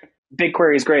here.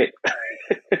 BigQuery is great.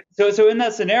 So in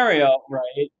that scenario,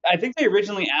 right, I think they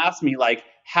originally asked me like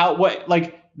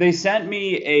they sent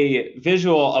me a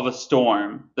visual of a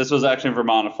storm. This was actually in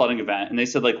Vermont, a flooding event. And they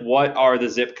said like, what are the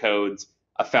zip codes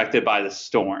affected by the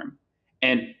storm?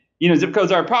 And, zip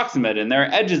codes are approximate and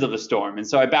they're edges of a storm. And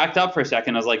so I backed up for a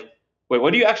second. I was like, wait,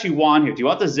 what do you actually want here? Do you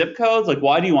want the zip codes? Like,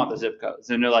 why do you want the zip codes?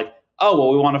 And they're like, oh,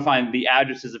 well, we want to find the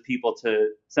addresses of people to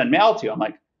send mail to. I'm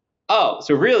like, oh,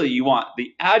 so really you want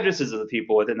the addresses of the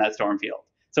people within that storm field.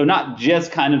 So not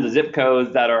just kind of the zip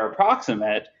codes that are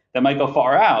approximate that might go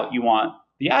far out. You want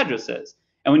the addresses.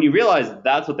 And when you realize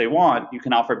that's what they want, you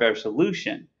can offer a better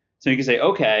solution. So you can say,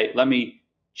 okay, let me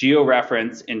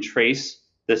georeference and trace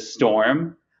the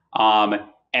storm,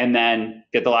 and then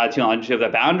get the latitude and longitude of the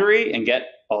boundary and get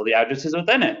all the addresses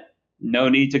within it. No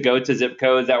need to go to zip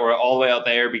codes that were all the way out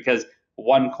there because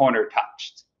one corner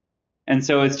touched. And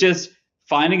so it's just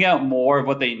finding out more of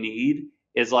what they need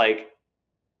is like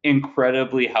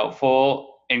incredibly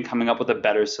helpful in coming up with a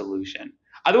better solution.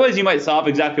 Otherwise, you might solve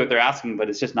exactly what they're asking, but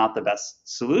it's just not the best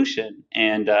solution.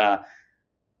 And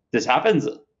this happens,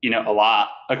 a lot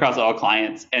across all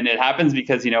clients. And it happens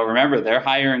because, remember, they're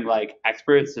hiring like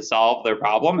experts to solve their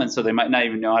problem. And so they might not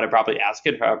even know how to properly ask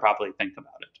it or how to properly think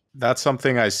about it. That's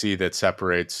something I see that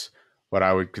separates what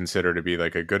I would consider to be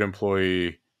like a good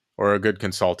employee or a good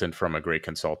consultant from a great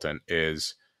consultant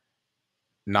is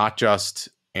not just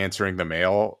answering the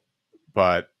mail,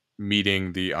 but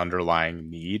meeting the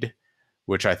underlying need,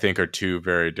 which I think are two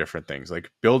very different things.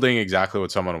 Like building exactly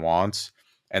what someone wants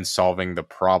and solving the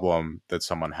problem that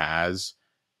someone has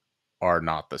are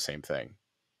not the same thing.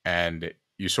 And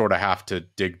you sort of have to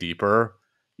dig deeper.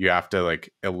 You have to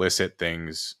like elicit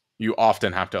things. You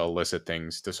often have to elicit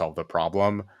things to solve the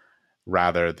problem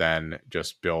rather than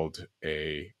just build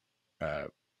a,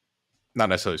 not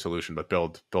necessarily a solution, but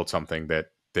build something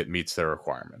that meets their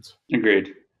requirements.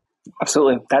 Agreed.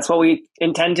 Absolutely. That's what we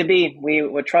intend to be.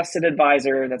 We're a trusted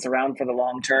advisor that's around for the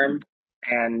long term.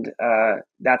 And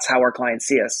that's how our clients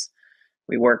see us.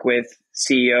 We work with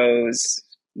CEOs,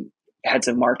 heads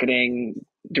of marketing,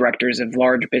 directors of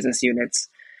large business units.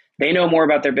 They know more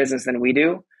about their business than we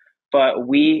do, but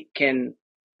we can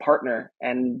partner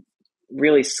and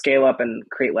really scale up and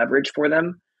create leverage for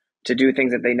them to do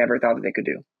things that they never thought that they could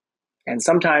do. And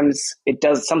sometimes it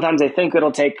does. Sometimes they think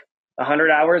it'll take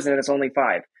 100 hours and it's only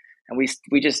 5. And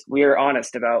we are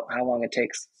honest about how long it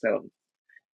takes. So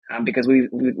because we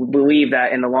believe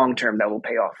that in the long term that will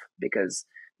pay off because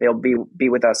they'll be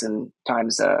with us in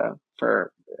times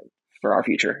for for our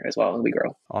future as well as we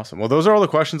grow. Awesome. Well, those are all the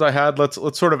questions I had. Let's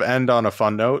sort of end on a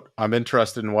fun note. I'm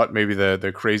interested in what maybe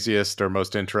the craziest or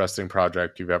most interesting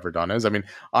project you've ever done is. I mean,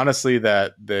 honestly,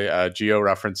 that the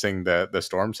geo-referencing the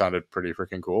storm sounded pretty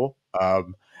freaking cool.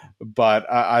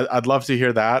 But I'd love to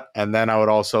hear that. And then I would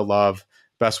also love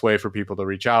best way for people to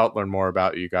reach out, learn more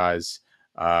about you guys.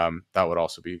 That would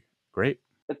also be great.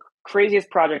 The craziest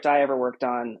project I ever worked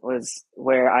on was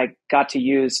where I got to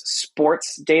use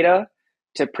sports data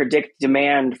to predict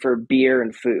demand for beer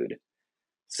and food.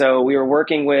 So we were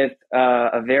working with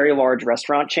a very large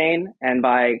restaurant chain, and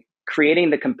by creating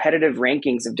the competitive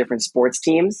rankings of different sports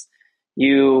teams,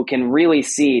 you can really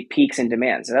see peaks in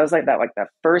demand. So that was like that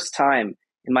first time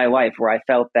in my life where I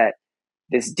felt that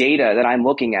this data that I'm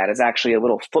looking at is actually a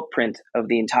little footprint of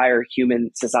the entire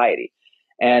human society,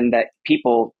 and that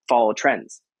people follow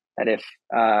trends. That if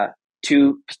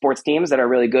two sports teams that are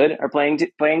really good are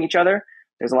playing each other,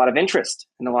 there's a lot of interest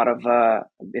and a lot of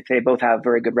if they both have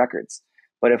very good records.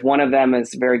 But if one of them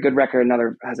is a very good record,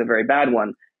 another has a very bad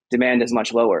one, demand is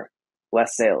much lower,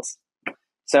 less sales.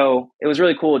 So it was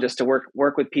really cool just to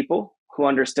work with people who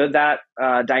understood that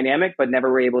dynamic, but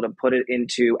never were able to put it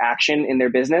into action in their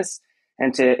business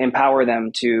and to empower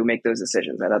them to make those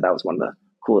decisions. I thought that was one of the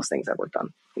coolest things I've worked on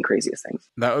and craziest things.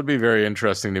 That would be very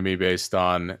interesting to me based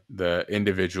on the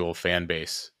individual fan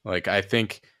base. Like, I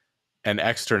think an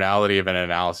externality of an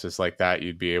analysis like that,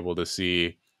 you'd be able to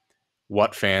see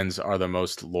what fans are the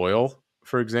most loyal,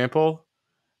 for example,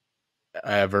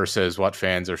 versus what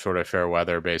fans are sort of fair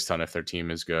weather based on if their team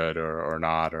is good or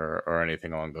not, or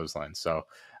anything along those lines. So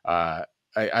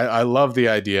I love the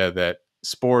idea that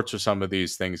sports or some of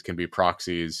these things can be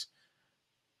proxies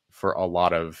for a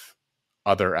lot of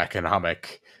other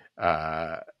economic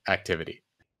activity.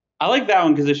 I like that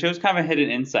one because it shows kind of a hidden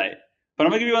insight. But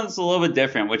I'm going to give you one that's a little bit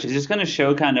different, which is just going to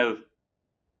show kind of,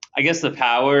 I guess, the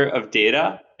power of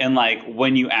data and like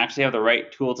when you actually have the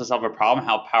right tool to solve a problem,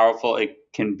 how powerful it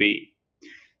can be.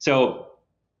 So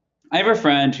I have a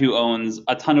friend who owns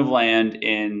a ton of land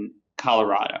in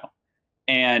Colorado.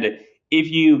 And if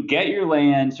you get your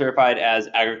land certified as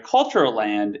agricultural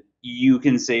land, you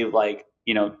can save like,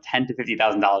 $10,000 to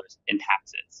 $50,000 in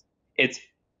taxes. It's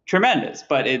tremendous,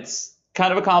 but it's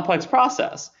kind of a complex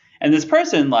process. And this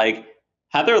person like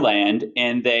had their land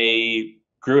and they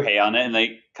grew hay on it and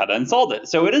they cut it and sold it.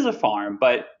 So it is a farm,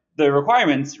 but the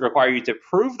requirements require you to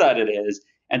prove that it is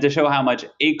and to show how much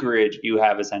acreage you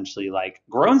have essentially like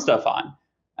grown stuff on.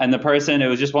 And the person, it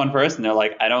was just one person. They're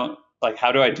like,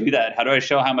 how do I do that? How do I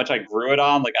show how much I grew it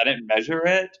on? Like, I didn't measure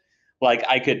it. Like,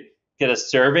 I could get a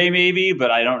survey maybe, but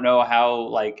I don't know how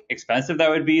like expensive that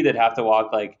would be. They'd have to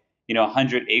walk like,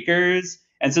 100 acres.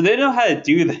 And so they didn't know how to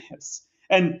do this.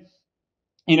 And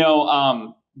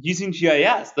using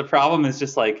GIS, the problem is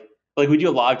just like we do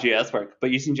a lot of GIS work,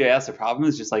 but using GIS, the problem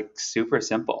is just like super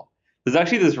simple. There's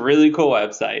actually this really cool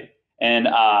website, and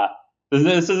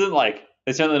this isn't like,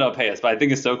 they certainly don't pay us, but I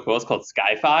think it's so cool. It's called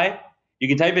Skyfi. You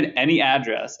can type in any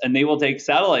address, and they will take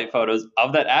satellite photos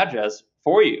of that address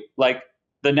for you, like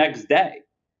the next day.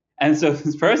 And so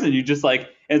this person, you just like,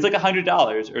 it's like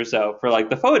 $100 or so for like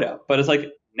the photo, but it's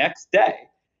like next day.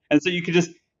 And so you could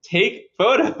just take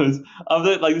photos of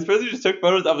this person just took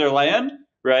photos of their land,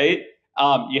 right?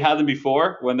 You had them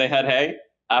before when they had hay,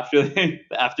 after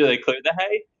they cleared the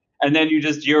hay, and then you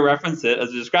just georeference it as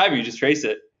a describer, you just trace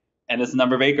it, and it's a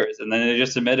number of acres, and then they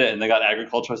just submit it and they got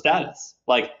agricultural status.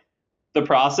 Like, the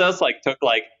process like took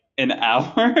like an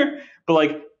hour, but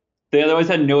like they otherwise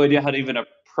had no idea how to even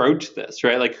approach this,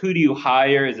 right? Like, who do you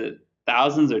hire? Is it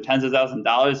thousands or tens of thousands of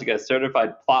dollars to get a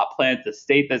certified plot plan to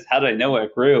state this? How do I know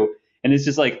it grew? And it's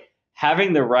just like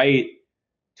having the right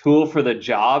tool for the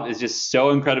job is just so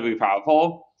incredibly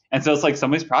powerful. And so it's like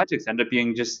some of these projects end up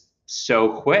being just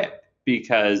so quick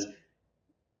because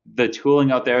the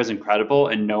tooling out there is incredible,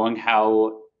 and knowing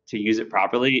how to use it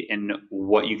properly and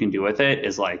what you can do with it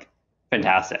is like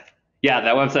fantastic. Yeah,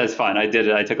 that website is fun. I did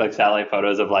it. I took like satellite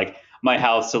photos of like my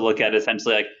house to look at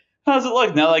essentially like, how does it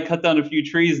look now that I cut down a few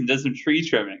trees and did some tree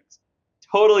trimmings?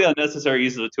 Totally unnecessary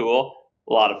use of the tool.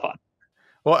 A lot of fun.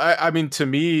 Well, I mean, to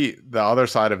me, the other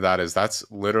side of that is that's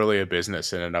literally a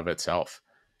business in and of itself.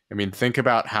 I mean, think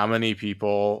about how many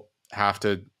people have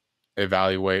to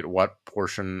evaluate what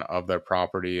portion of their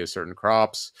property is certain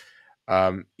crops.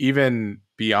 Even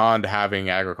beyond having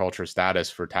agriculture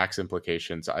status for tax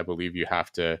implications, I believe you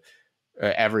have to,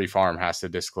 every farm has to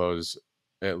disclose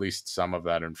at least some of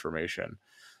that information.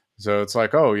 So it's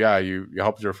like, oh yeah, you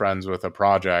helped your friends with a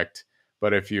project,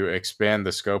 but if you expand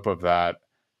the scope of that,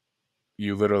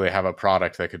 you literally have a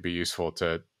product that could be useful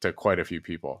to quite a few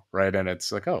people, right? And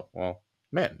it's like, oh, well,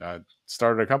 man,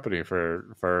 started a company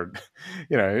for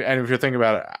and if you're thinking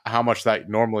about how much that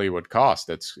normally would cost,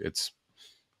 it's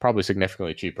probably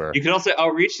significantly cheaper. You could also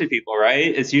outreach to people,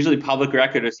 right? It's usually public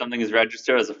record if something is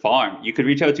registered as a farm. You could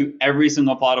reach out to every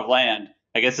single plot of land.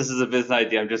 I guess this is a business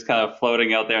idea. I'm just kind of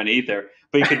floating out there in ether.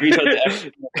 But you could reach out to every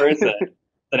single person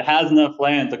that has enough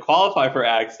land to qualify for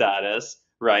ag status,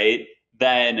 right?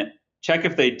 Then check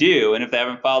if they do. And if they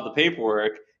haven't filed the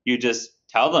paperwork, you just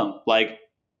tell them, like,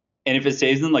 and if it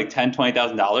saves them like $10,000,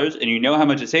 $20,000, and you know how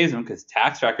much it saves them because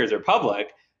tax records are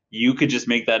public, you could just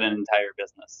make that an entire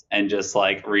business and just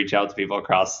like reach out to people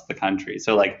across the country.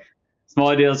 So like small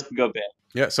ideas can go big.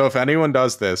 Yeah. So if anyone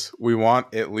does this, we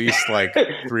want at least like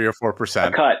 3 or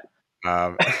 4% cut.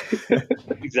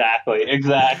 Exactly.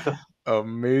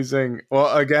 Amazing.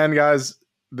 Well, again, guys,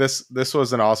 this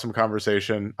was an awesome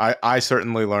conversation. I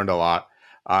certainly learned a lot.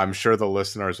 I'm sure the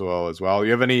listeners will as well.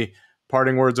 You have any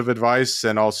parting words of advice,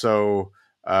 and also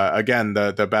again,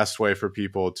 the best way for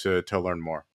people to learn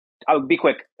more? I'll be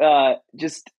quick.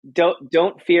 Just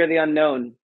don't fear the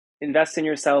unknown. Invest in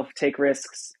yourself. Take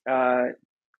risks,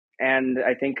 and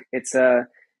I think it's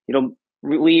it'll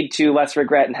lead to less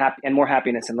regret and more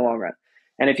happiness in the long run.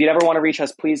 And if you'd ever want to reach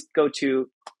us, please go to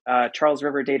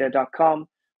charlesriverdata.com,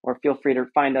 or feel free to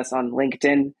find us on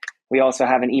LinkedIn. We also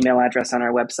have an email address on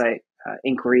our website,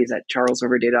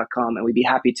 inquiries@charlesriverdata.com, and we'd be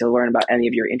happy to learn about any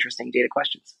of your interesting data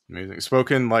questions. Amazing.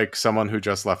 Spoken like someone who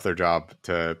just left their job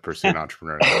to pursue an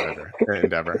entrepreneurial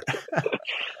endeavor.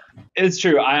 It's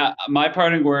true. My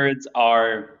parting words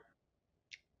are: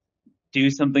 do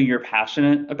something you're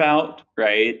passionate about,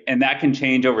 right? And that can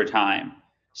change over time.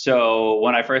 So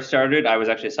when I first started, I was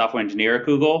actually a software engineer at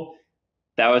Google.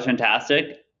 That was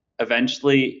fantastic.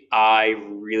 Eventually, I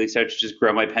really started to just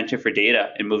grow my penchant for data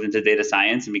and moved into data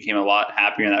science and became a lot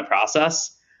happier in that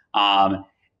process.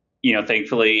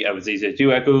 Thankfully, it was easy to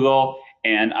do at Google,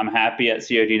 and I'm happy at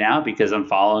COD now because I'm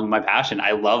following my passion.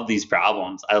 I love these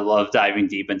problems. I love diving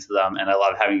deep into them, and I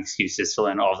love having excuses to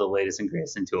learn all the latest and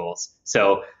greatest in tools.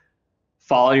 So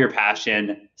follow your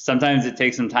passion. Sometimes it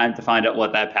takes some time to find out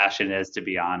what that passion is, to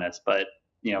be honest, but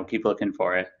keep looking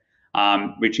for it.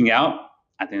 Reaching out,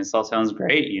 I think this all sounds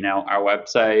great. Our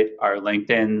website, our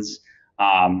LinkedIn's.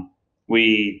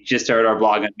 We just started our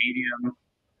blog on Medium,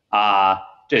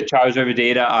 Charles River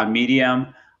Data on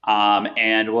Medium,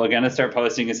 and we're going to start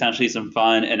posting essentially some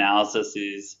fun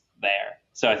analyses there.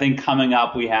 So I think coming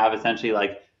up, we have essentially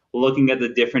like looking at the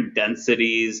different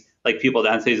densities, like people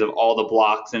densities of all the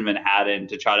blocks in Manhattan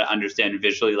to try to understand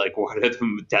visually, like what are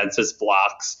the densest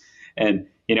blocks, and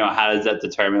how does that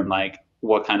determine like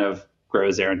what kind of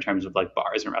grows there in terms of like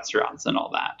bars and restaurants and all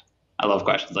that. I love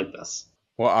questions like this.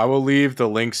 Well, I will leave the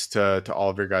links to all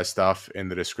of your guys' stuff in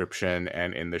the description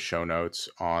and in the show notes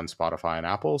on Spotify and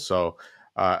Apple. So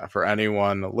for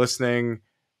anyone listening,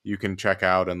 you can check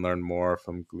out and learn more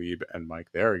from Gleb and Mike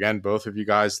there. Again, both of you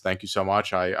guys, thank you so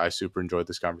much. I super enjoyed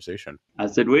this conversation.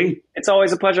 As did we. It's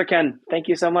always a pleasure, Ken. Thank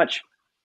you so much.